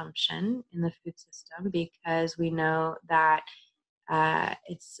consumption in the food system because we know that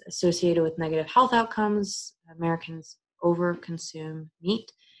it's associated with negative health outcomes. Americans overconsume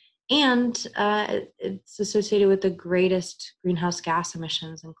meat, and it's associated with the greatest greenhouse gas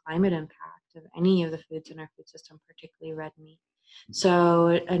emissions and climate impact of any of the foods in our food system, particularly red meat. So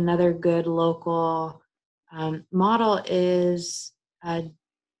another good local model is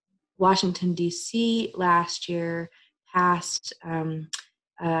Washington, D.C. last year passed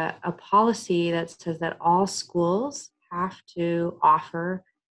a policy that says that all schools have to offer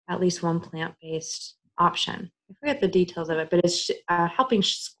at least one plant-based option. I forget the details of it, but it's helping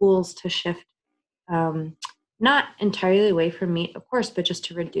schools to shift not entirely away from meat, of course, but just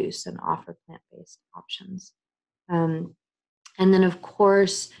to reduce and offer plant-based options. And then, of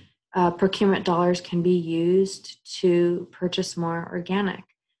course, procurement dollars can be used to purchase more organic.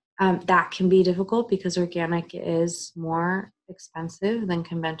 That can be difficult because organic is more expensive than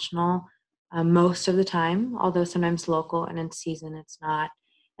conventional most of the time, although sometimes local and in season it's not.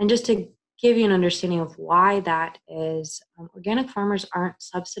 And just to give you an understanding of why that is, organic farmers aren't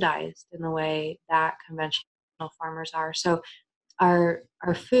subsidized in the way that conventional farmers are. So our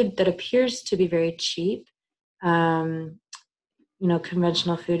food that appears to be very cheap,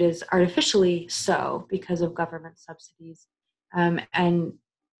 conventional food is artificially so because of government subsidies, and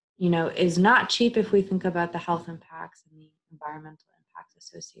is not cheap if we think about the health impacts and the environmental impacts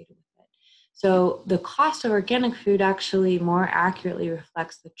associated with it. So the cost of organic food actually more accurately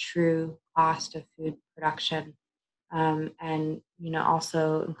reflects the true cost of food production, and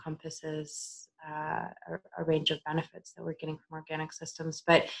also encompasses a range of benefits that we're getting from organic systems.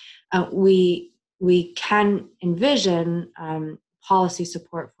 But we can envision policy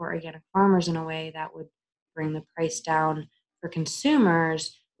support for organic farmers in a way that would bring the price down for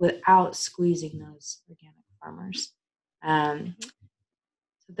consumers without squeezing those organic farmers.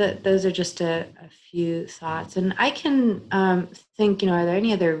 Those are just a few thoughts. And I can think, are there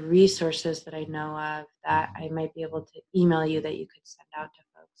any other resources that I know of that I might be able to email you that you could send out to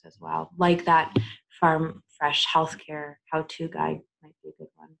folks as well? Like that Farm Fresh Healthcare how-to guide might be a good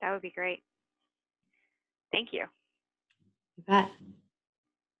one. That would be great. Thank you. You bet.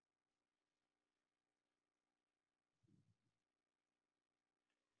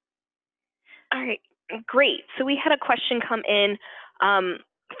 All right, great. So we had a question come in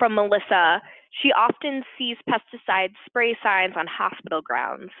from Melissa. She often sees pesticide spray signs on hospital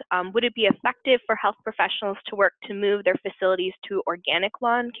grounds. Would it be effective for health professionals to work to move their facilities to organic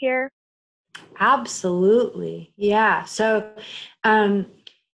lawn care? Absolutely. Yeah. So,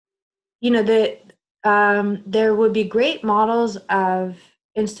 there would be great models of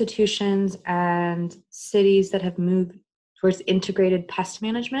institutions and cities that have moved towards integrated pest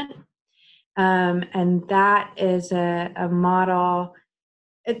management. And that is a model.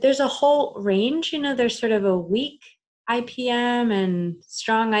 There's a whole range, there's sort of a weak IPM and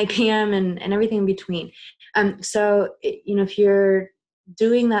strong IPM and everything in between. So, if you're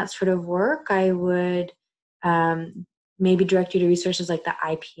doing that sort of work, I would maybe direct you to resources like the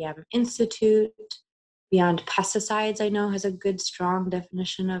IPM Institute. Beyond Pesticides, I know, has a good, strong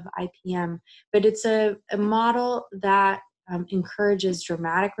definition of IPM, but it's a model that encourages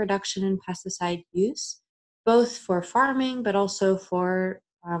dramatic reduction in pesticide use, both for farming, but also for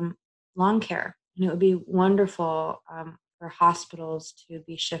lawn care. And it would be wonderful for hospitals to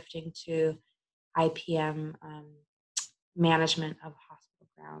be shifting to IPM management of hospital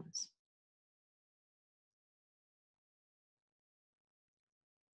grounds.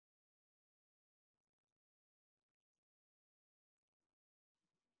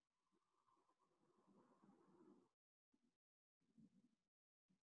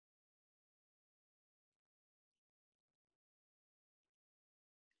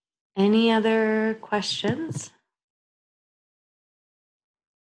 Any other questions?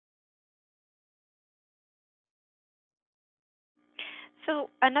 So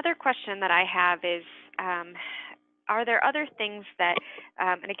another question that I have is, are there other things that,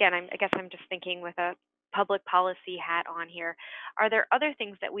 and again, I guess I'm just thinking with a public policy hat on here, are there other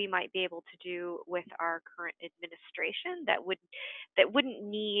things that we might be able to do with our current administration that wouldn't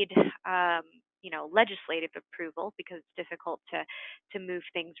need legislative approval, because it's difficult to move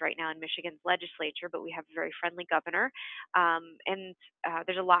things right now in Michigan's legislature, but we have a very friendly governor, and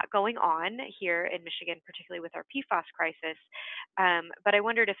there's a lot going on here in Michigan, particularly with our PFAS crisis. But I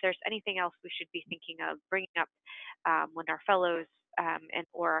wondered if there's anything else we should be thinking of bringing up when our fellows and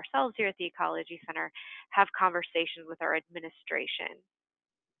or ourselves here at the Ecology Center have conversations with our administration.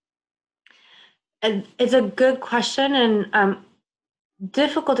 And it's a good question, and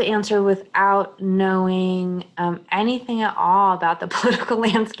difficult to answer without knowing anything at all about the political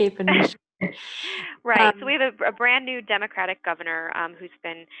landscape in Michigan. Right. So we have a brand new Democratic governor who's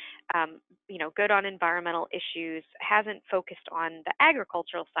been, good on environmental issues, hasn't focused on the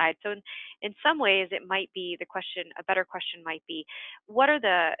agricultural side. So in some ways, it might be a better question might be,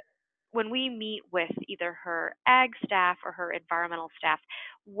 when we meet with either her ag staff or her environmental staff,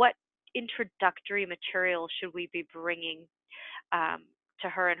 what introductory material should we be bringing to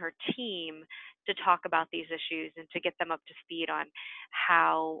her and her team to talk about these issues and to get them up to speed on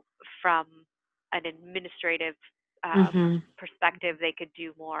how, from an administrative perspective, they could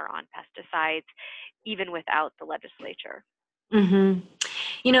do more on pesticides, even without the legislature.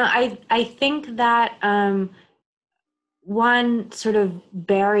 I think that one sort of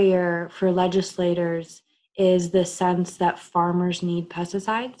barrier for legislators is the sense that farmers need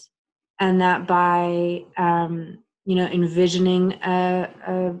pesticides, and that by envisioning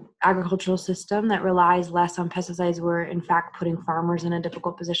a agricultural system that relies less on pesticides, we're in fact putting farmers in a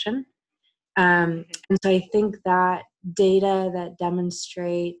difficult position. And so I think that data that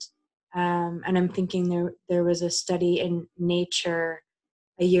demonstrate, and I'm thinking there was a study in Nature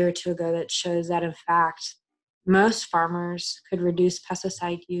a year or two ago that shows that in fact most farmers could reduce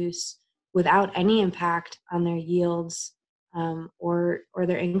pesticide use without any impact on their yields, or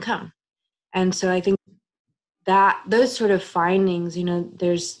their income. And so I think that those sort of findings,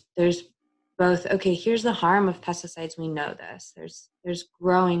 there's both, okay, here's the harm of pesticides, we know this, there's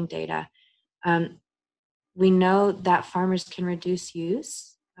growing data. We know that farmers can reduce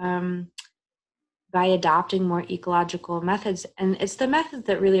use by adopting more ecological methods. And it's the methods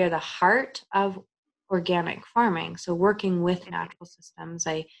that really are the heart of organic farming. So working with natural systems,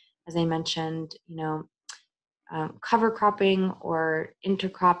 as I mentioned, cover cropping or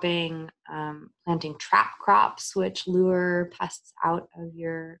intercropping, planting trap crops, which lure pests out of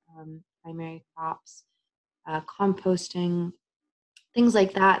your primary crops, composting, things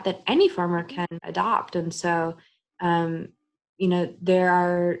like that any farmer can adopt. And so, there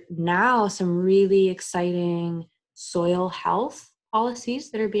are now some really exciting soil health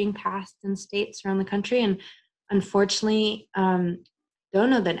policies that are being passed in states around the country. And unfortunately, don't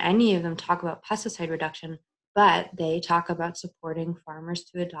know that any of them talk about pesticide reduction, but they talk about supporting farmers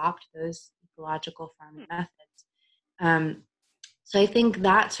to adopt those ecological farming methods. So I think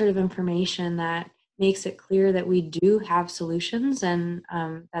that sort of information that makes it clear that we do have solutions, and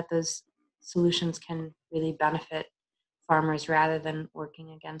that those solutions can really benefit farmers rather than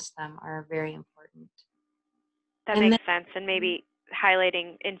working against them, are very important. That makes sense, and maybe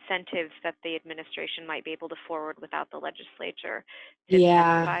highlighting incentives that the administration might be able to forward without the legislature to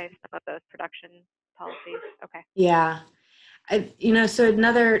incentivize some of those production policies. Okay. Yeah. So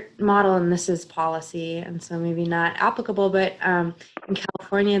another model, and this is policy, and so maybe not applicable, but in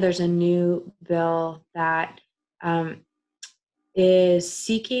California, there's a new bill that is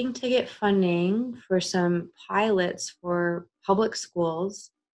seeking to get funding for some pilots for public schools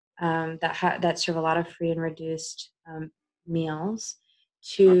that serve a lot of free and reduced meals,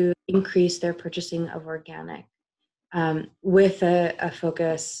 to increase their purchasing of organic, with a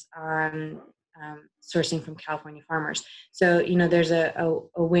focus on sourcing from California farmers. So, there's a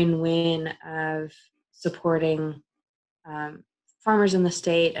win-win of supporting farmers in the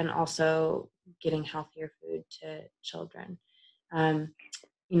state and also getting healthier food to children.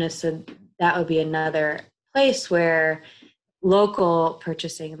 So that would be another place where local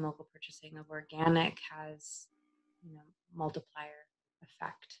purchasing of organic has, multiplier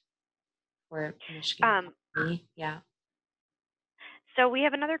effect for Michigan. Yeah. So we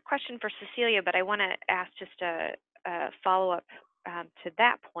have another question for Cecilia, but I want to ask just a follow-up to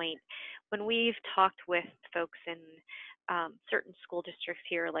that point. When we've talked with folks in certain school districts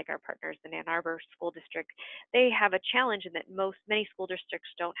here, like our partners in Ann Arbor School District, they have a challenge in that many school districts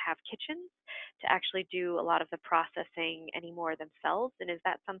don't have kitchens to actually do a lot of the processing anymore themselves. And is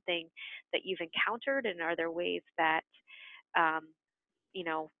that something that you've encountered? And are there ways that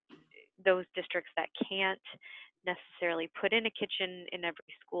those districts that can't necessarily put in a kitchen in every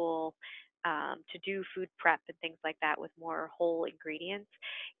school to do food prep and things like that with more whole ingredients,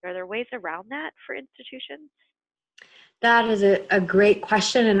 are there ways around that for institutions? That is a great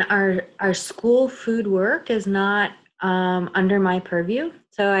question, and our school food work is not under my purview.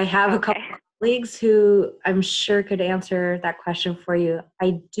 So I have a couple of colleagues who I'm sure could answer that question for you.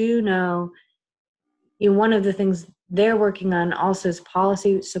 I do know, one of the things they're working on also is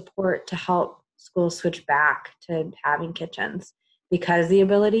policy support to help schools switch back to having kitchens, because the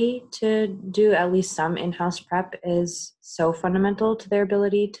ability to do at least some in-house prep is so fundamental to their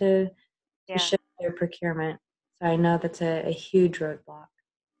ability to shift their procurement. So I know that's a huge roadblock.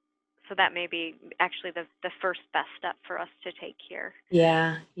 So that may be actually the first best step for us to take here.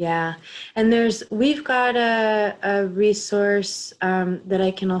 Yeah. And we've got a resource that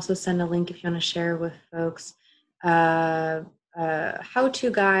I can also send a link if you want to share with folks.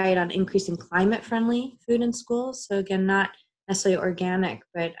 How-to guide on increasing climate-friendly food in schools. So again, not necessarily organic,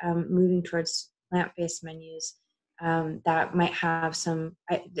 but moving towards plant-based menus. That might have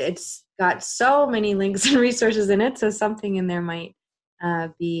it's got so many links and resources in it, so something in there might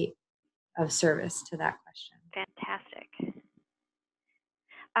be of service to that question. Fantastic.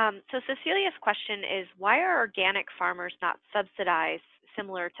 So Cecilia's question is, why are organic farmers not subsidized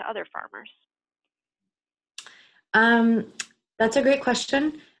similar to other farmers? That's a great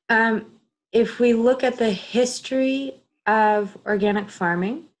question. If we look at the history of organic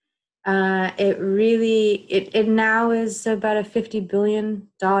farming, It now is about a $50 billion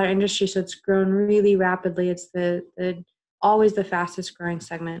industry, so it's grown really rapidly. It's the always the fastest growing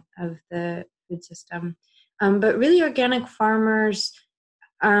segment of the food system. But really, organic farmers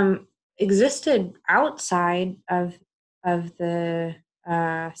existed outside of the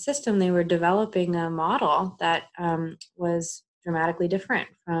system. They were developing a model that was dramatically different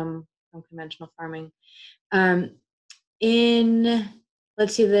from conventional farming. Um, in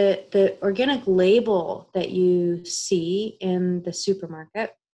let's see, the organic label that you see in the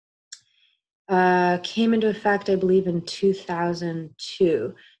supermarket came into effect, I believe, in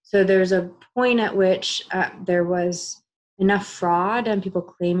 2002. So there's a point at which there was enough fraud and people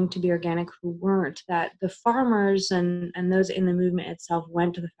claiming to be organic who weren't, that the farmers and those in the movement itself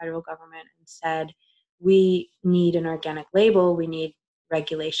went to the federal government and said, we need an organic label, we need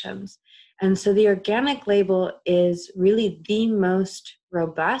regulations. And so the organic label is really the most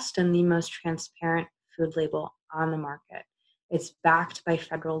robust and the most transparent food label on the market. It's backed by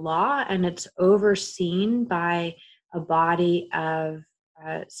federal law, and it's overseen by a body of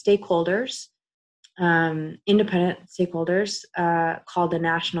stakeholders, independent stakeholders, called the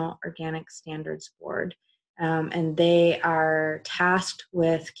National Organic Standards Board. And they are tasked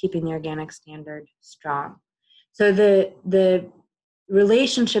with keeping the organic standard strong. So the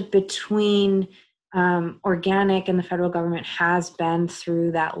relationship between organic and the federal government has been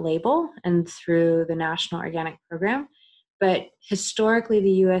through that label and through the National Organic Program. But historically,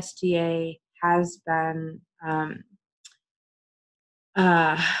 the USDA has been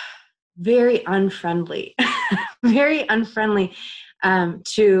very unfriendly, very unfriendly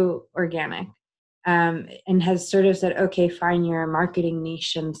to organic, and has sort of said, "Okay, fine, you're a marketing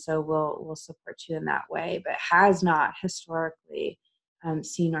niche, and so we'll support you in that way," but has not historically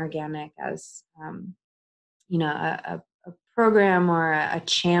seen organic as a program or a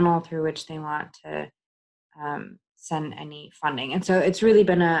channel through which they want to send any funding. And so it's really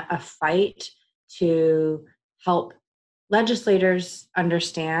been a fight to help legislators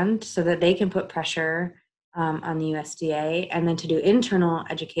understand so that they can put pressure on the USDA, and then to do internal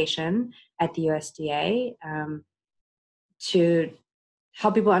education at the USDA to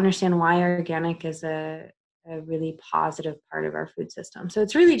help people understand why organic is a really positive part of our food system. So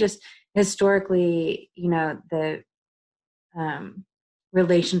it's really just historically, the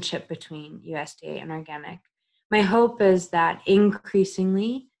relationship between USDA and organic. My hope is that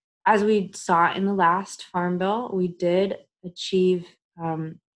increasingly, as we saw in the last Farm Bill, we did achieve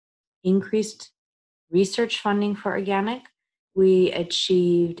increased research funding for organic. We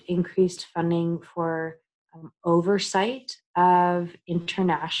achieved increased funding for oversight of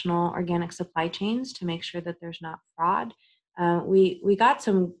international organic supply chains to make sure that there's not fraud. We got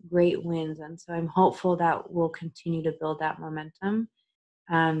some great wins, and so I'm hopeful that we'll continue to build that momentum.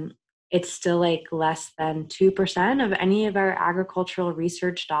 It's still like less than 2% of any of our agricultural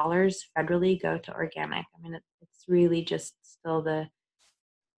research dollars federally go to organic. I mean, it's really just still the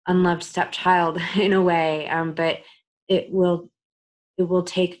unloved stepchild in a way, but it will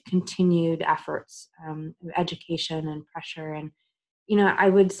take continued efforts, education and pressure. And I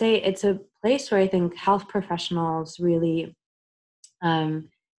would say it's a place where I think health professionals really,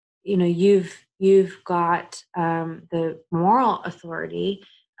 you've got the moral authority,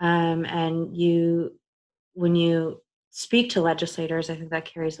 and when you speak to legislators, I think that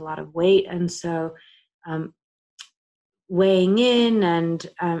carries a lot of weight. And so weighing in, and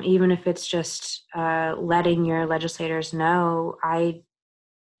even if it's just letting your legislators know, I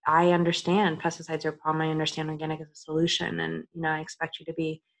understand pesticides are a problem. I understand organic is a solution, and I expect you to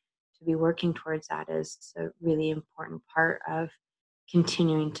be working towards that is a really important part of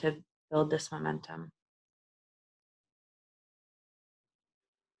continuing to build this momentum.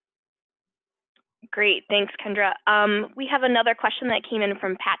 Great, thanks, Kendra. We have another question that came in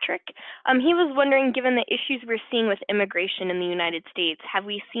from Patrick. He was wondering, given the issues we're seeing with immigration in the United States, have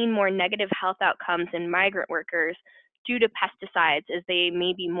we seen more negative health outcomes in migrant workers due to pesticides, as they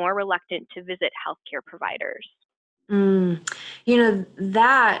may be more reluctant to visit healthcare providers?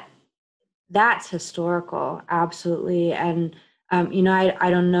 That's historical, absolutely. And I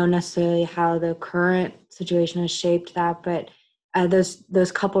don't know necessarily how the current situation has shaped that, but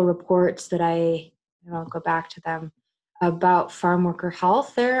those couple reports that I'll go back to them about farm worker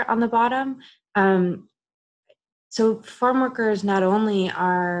health there on the bottom. So farm workers not only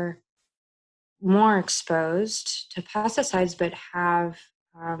are more exposed to pesticides, but have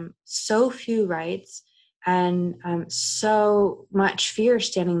so few rights and so much fear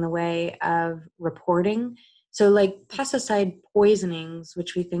standing in the way of reporting. So like pesticide poisonings,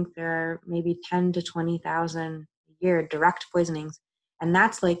 which we think there are maybe 10 to 20,000 a year, direct poisonings, And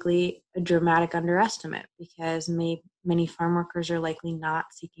that's likely a dramatic underestimate because many farm workers are likely not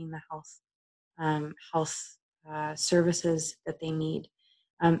seeking the health services that they need.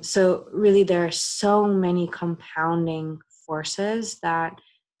 So really, there are so many compounding forces that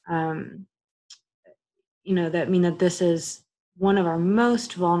that mean that this is one of our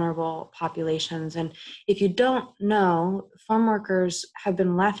most vulnerable populations. And if you don't know, farm workers have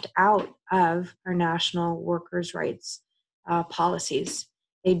been left out of our national workers' rights policies.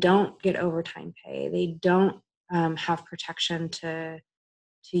 They don't get overtime pay. They don't have protection to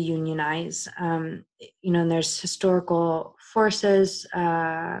unionize. And there's historical forces.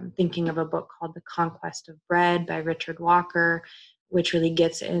 Thinking of a book called The Conquest of Bread by Richard Walker, which really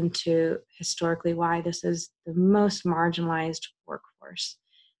gets into historically why this is the most marginalized workforce.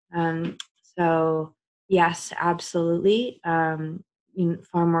 So yes, absolutely. Farm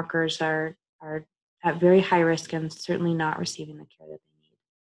workers are at very high risk and certainly not receiving the care that they need.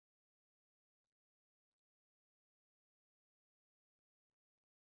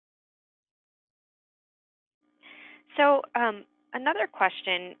 So another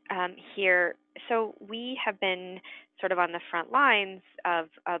question here. So we have been sort of on the front lines of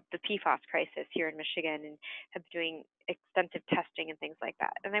the PFAS crisis here in Michigan and have been doing extensive testing and things like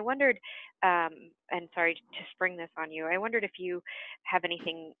that. And I wondered, and sorry to spring this on you, I wondered if you have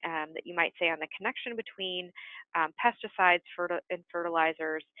anything that you might say on the connection between pesticides and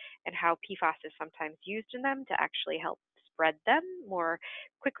fertilizers and how PFAS is sometimes used in them to actually help spread them more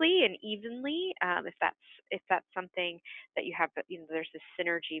quickly and evenly, if that's something that you have, there's this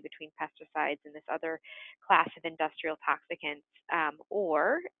synergy between pesticides and this other class of industrial toxicants,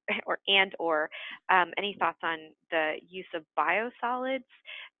 or any thoughts on the use of biosolids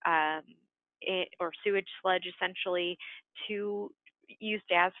or sewage sludge essentially to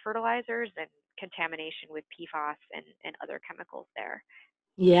used as fertilizers and contamination with PFAS and other chemicals there.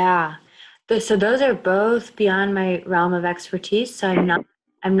 Yeah. So those are both beyond my realm of expertise. So I'm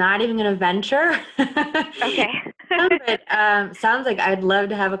not even going to venture. Okay. But sounds like I'd love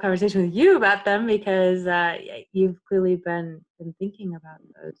to have a conversation with you about them because you've clearly been thinking about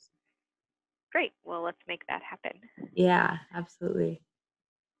those. Great. Well, let's make that happen. Yeah, absolutely.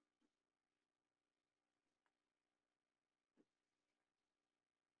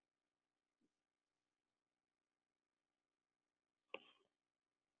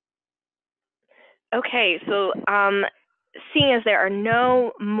 Okay, so seeing as there are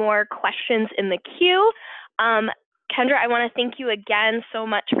no more questions in the queue, Kendra, I want to thank you again so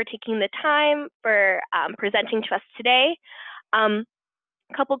much for taking the time for presenting to us today. A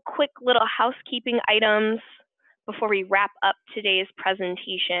couple quick little housekeeping items before we wrap up today's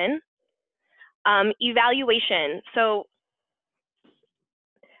presentation. Evaluation. So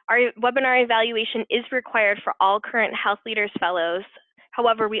our webinar evaluation is required for all current Health Leaders Fellows.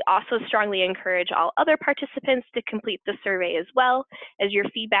 However, we also strongly encourage all other participants to complete the survey as well, as your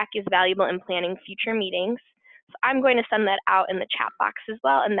feedback is valuable in planning future meetings. So I'm going to send that out in the chat box as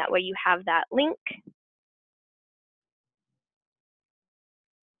well, and that way you have that link.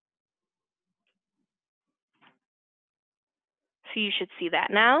 So you should see that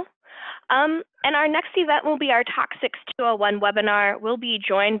now. And our next event will be our Toxics 201 webinar. We'll be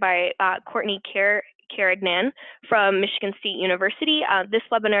joined by Courtney Carignan from Michigan State University. This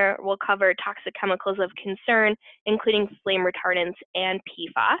webinar will cover toxic chemicals of concern, including flame retardants and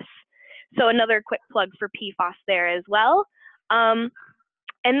PFAS. So another quick plug for PFAS there as well. And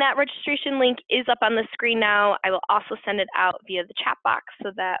that registration link is up on the screen now. I will also send it out via the chat box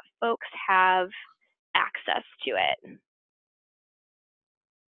so that folks have access to it.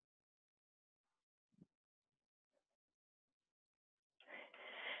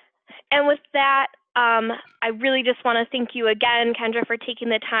 And with that, I really just want to thank you again, Kendra, for taking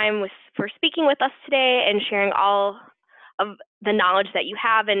the time for speaking with us today and sharing all of the knowledge that you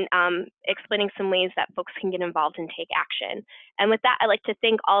have and explaining some ways that folks can get involved and take action. And with that, I'd like to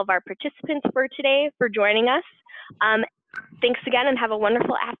thank all of our participants for today for joining us. Thanks again and have a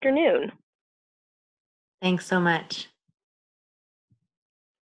wonderful afternoon. Thanks so much.